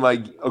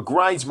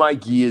grinds my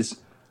gears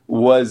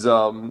was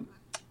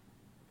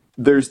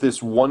there's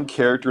this one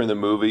character in the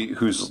movie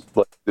who's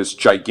like this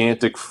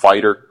gigantic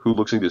fighter who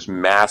looks like this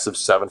massive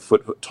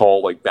 7-foot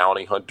tall like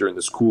bounty hunter in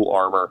this cool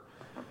armor,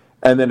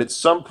 and then at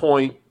some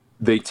point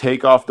they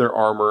take off their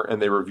armor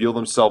and they reveal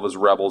themselves as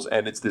rebels,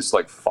 and it's this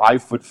like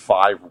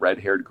 5'5"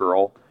 red-haired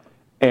girl,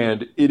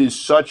 and it is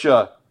such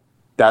a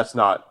that's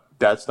not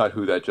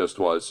who that just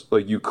was.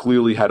 Like, you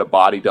clearly had a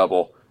body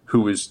double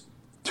who was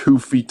 2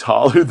 feet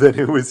taller than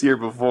who was here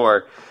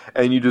before,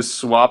 and you just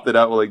swapped it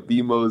out with like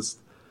the most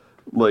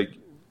like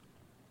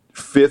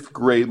 5th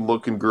grade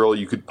looking girl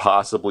you could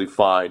possibly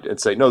find and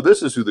say, no,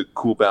 this is who the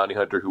cool bounty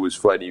hunter who was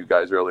fighting you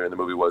guys earlier in the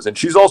movie was. And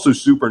she's also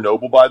super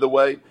noble, by the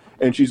way,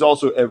 and she's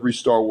also every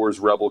Star Wars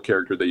rebel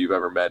character that you've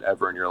ever met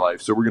ever in your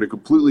life. So we're going to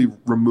completely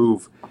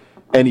remove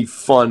any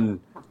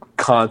fun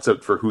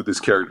concept for who this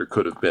character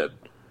could have been.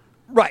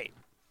 Right.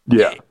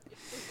 Yeah.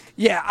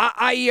 Yeah,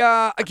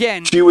 I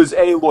again. She was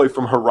Aloy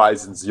from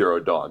Horizon Zero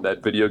Dawn,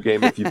 that video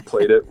game, if you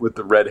played it with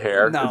the red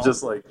hair. No. It's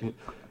just like,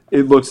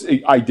 it looks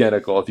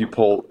identical if you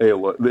pull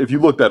Aloy. If you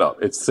look that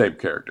up, it's the same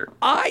character.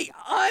 I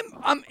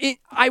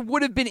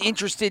would have been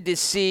interested to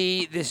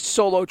see this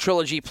Solo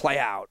trilogy play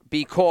out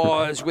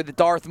because with the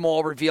Darth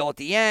Maul reveal at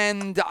the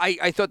end,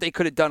 I thought they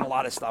could have done a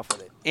lot of stuff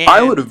with it. And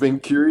I would have been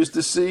curious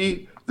to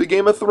see the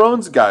Game of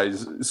Thrones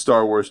guys'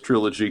 Star Wars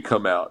trilogy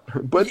come out,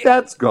 but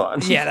that's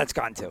gone. Yeah, that's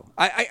gone too.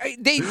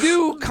 They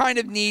do kind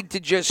of need to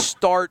just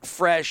start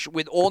fresh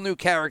with all new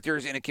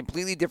characters in a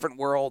completely different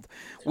world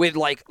with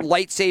like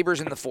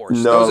lightsabers and the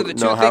Force. Those are the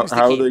two things.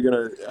 How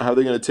are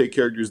they gonna take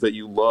characters that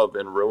you love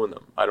and ruin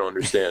them? I don't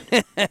understand.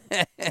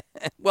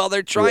 Well,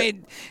 they're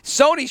trying. Yeah.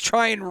 Sony's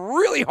trying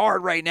really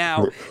hard right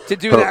now to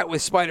do that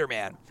with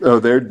Spider-Man. Oh,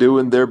 they're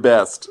doing their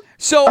best.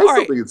 So, all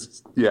right.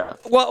 Yeah.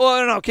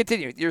 Well, no.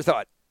 Continue your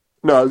thought.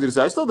 No, I was gonna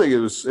say I still think it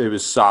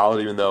was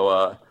solid, even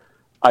though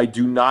I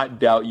do not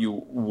doubt you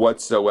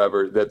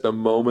whatsoever that the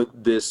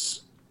moment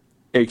this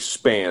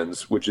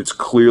expands, which it's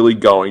clearly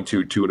going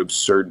to an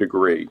absurd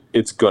degree,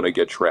 it's gonna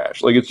get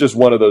trashed. Like, it's just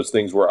one of those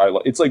things where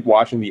it's like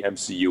watching the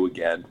MCU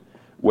again,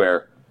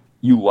 where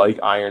you like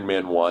Iron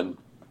Man 1,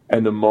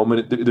 and the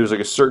moment there's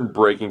like a certain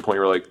breaking point,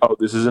 you're like, oh,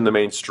 this is in the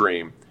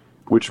mainstream,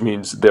 which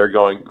means they're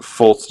going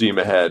full steam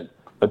ahead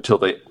until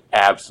they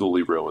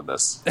absolutely ruin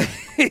this.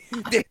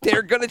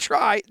 They're gonna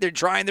try. They're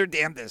trying their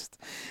damnedest.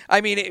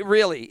 I mean,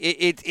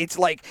 it's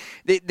like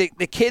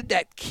the kid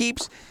that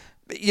keeps,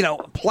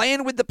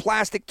 playing with the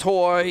plastic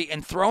toy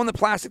and throwing the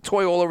plastic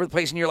toy all over the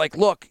place, and you're like,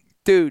 look,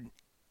 dude,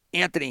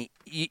 Anthony,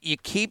 you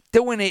keep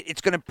doing it, it's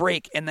going to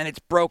break, and then it's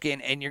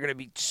broken, and you're going to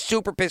be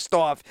super pissed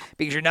off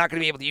because you're not going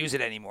to be able to use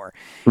it anymore.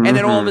 Mm-hmm. And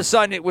then all of a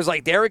sudden, it was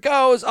like, there it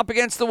goes, up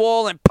against the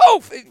wall, and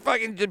poof, it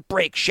fucking just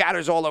breaks,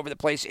 shatters all over the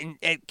place,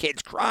 and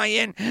kids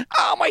crying,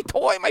 oh, my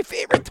toy, my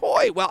favorite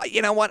toy. Well,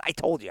 you know what? I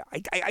told you.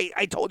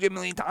 I told you a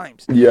million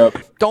times.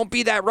 Yep. Don't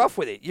be that rough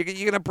with it. You're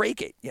going to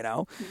break it,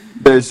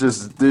 There's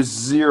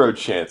zero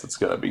chance it's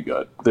going to be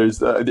good.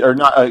 So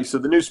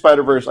the new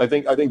Spider-Verse, I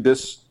think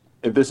this,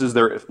 if this is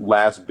their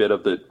last bit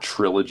of the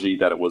trilogy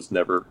that it was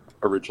never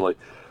originally,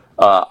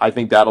 I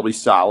think that'll be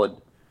solid.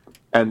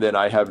 And then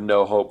I have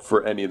no hope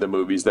for any of the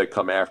movies that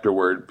come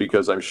afterward,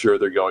 because I'm sure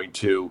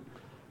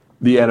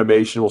the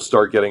animation will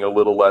start getting a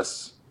little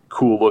less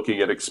cool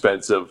looking and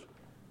expensive,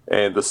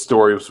 and the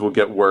stories will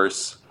get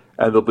worse.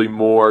 And there'll be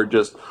more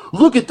just,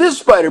 look at this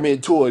Spider-Man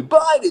toy,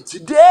 buy it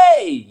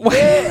today!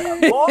 Yeah,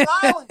 Long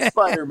Island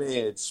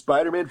Spider-Man,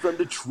 Spider-Man from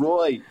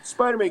Detroit,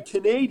 Spider-Man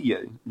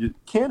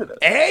Canada.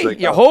 Hey, like,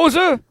 you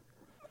hoser!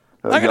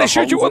 I'm going to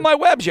shoot you with my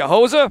webs, you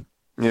hoser!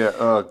 Yeah,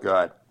 oh,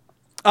 God.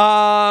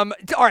 All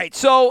right,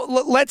 so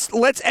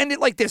let's end it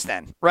like this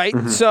then, right?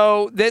 Mm-hmm.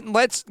 So then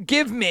let's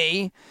give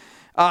me,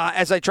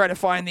 as I try to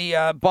find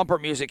the bumper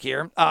music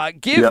here,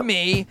 give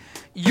me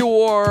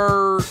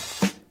your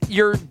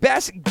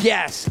best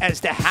guess as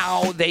to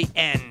how they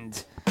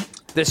end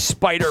the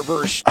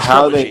Spider-Verse trilogy.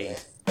 How they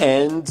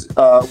end?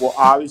 Well,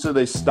 obviously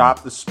they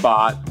stop the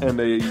spot and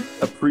they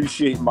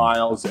appreciate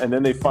Miles, and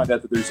then they find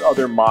out that there's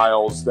other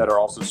Miles that are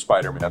also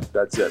Spider-Man.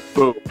 That's it.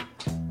 Boom.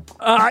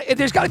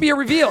 There's got to be a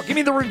reveal. Give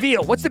me the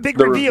reveal. What's the big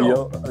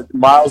reveal?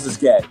 Miles is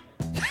gay.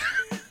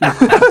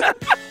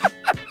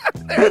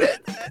 There it is.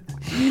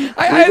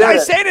 I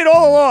said it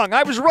all along.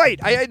 I was right.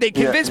 They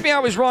convinced me I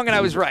was wrong, and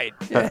I was right.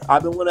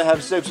 I've been wanting to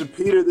have sex with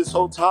Peter this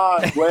whole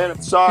time. Glenn,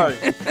 I'm sorry.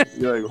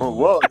 You're like, oh,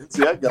 whoa, I didn't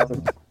see that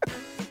coming.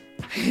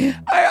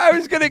 I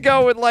was going to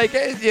go with, like,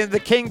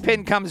 the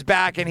Kingpin comes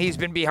back, and he's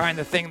been behind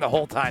the thing the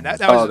whole time.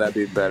 That'd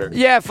be better.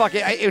 Yeah, fuck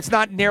it. It's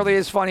not nearly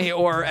as funny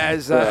or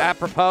as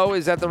apropos,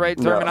 is that the right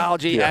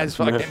terminology, as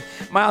fucking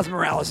Miles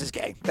Morales is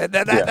gay.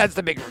 That's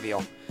the big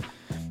reveal.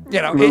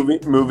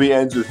 Movie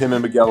ends with him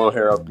and Miguel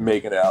O'Hara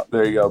making out.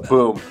 There you go.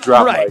 Boom.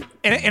 Drop right.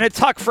 In a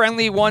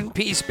tuck-friendly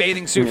one-piece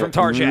bathing suit from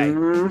Tarjay.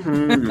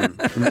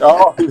 Mm-hmm.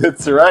 Oh,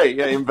 that's right.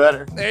 Yeah, even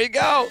better. There you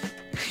go.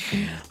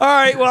 All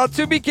right, well,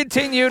 to be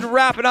continued.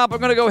 Wrapping up. I'm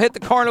going to go hit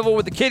the carnival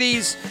with the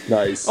kiddies.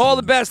 Nice. All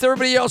the best.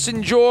 Everybody else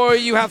enjoy.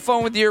 You have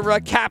fun with your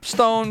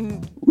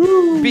capstone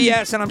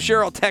BS, and I'm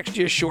sure I'll text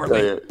you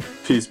shortly.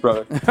 Peace,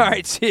 brother. All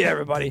right, see you,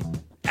 everybody.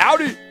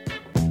 Howdy.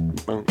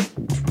 Boom.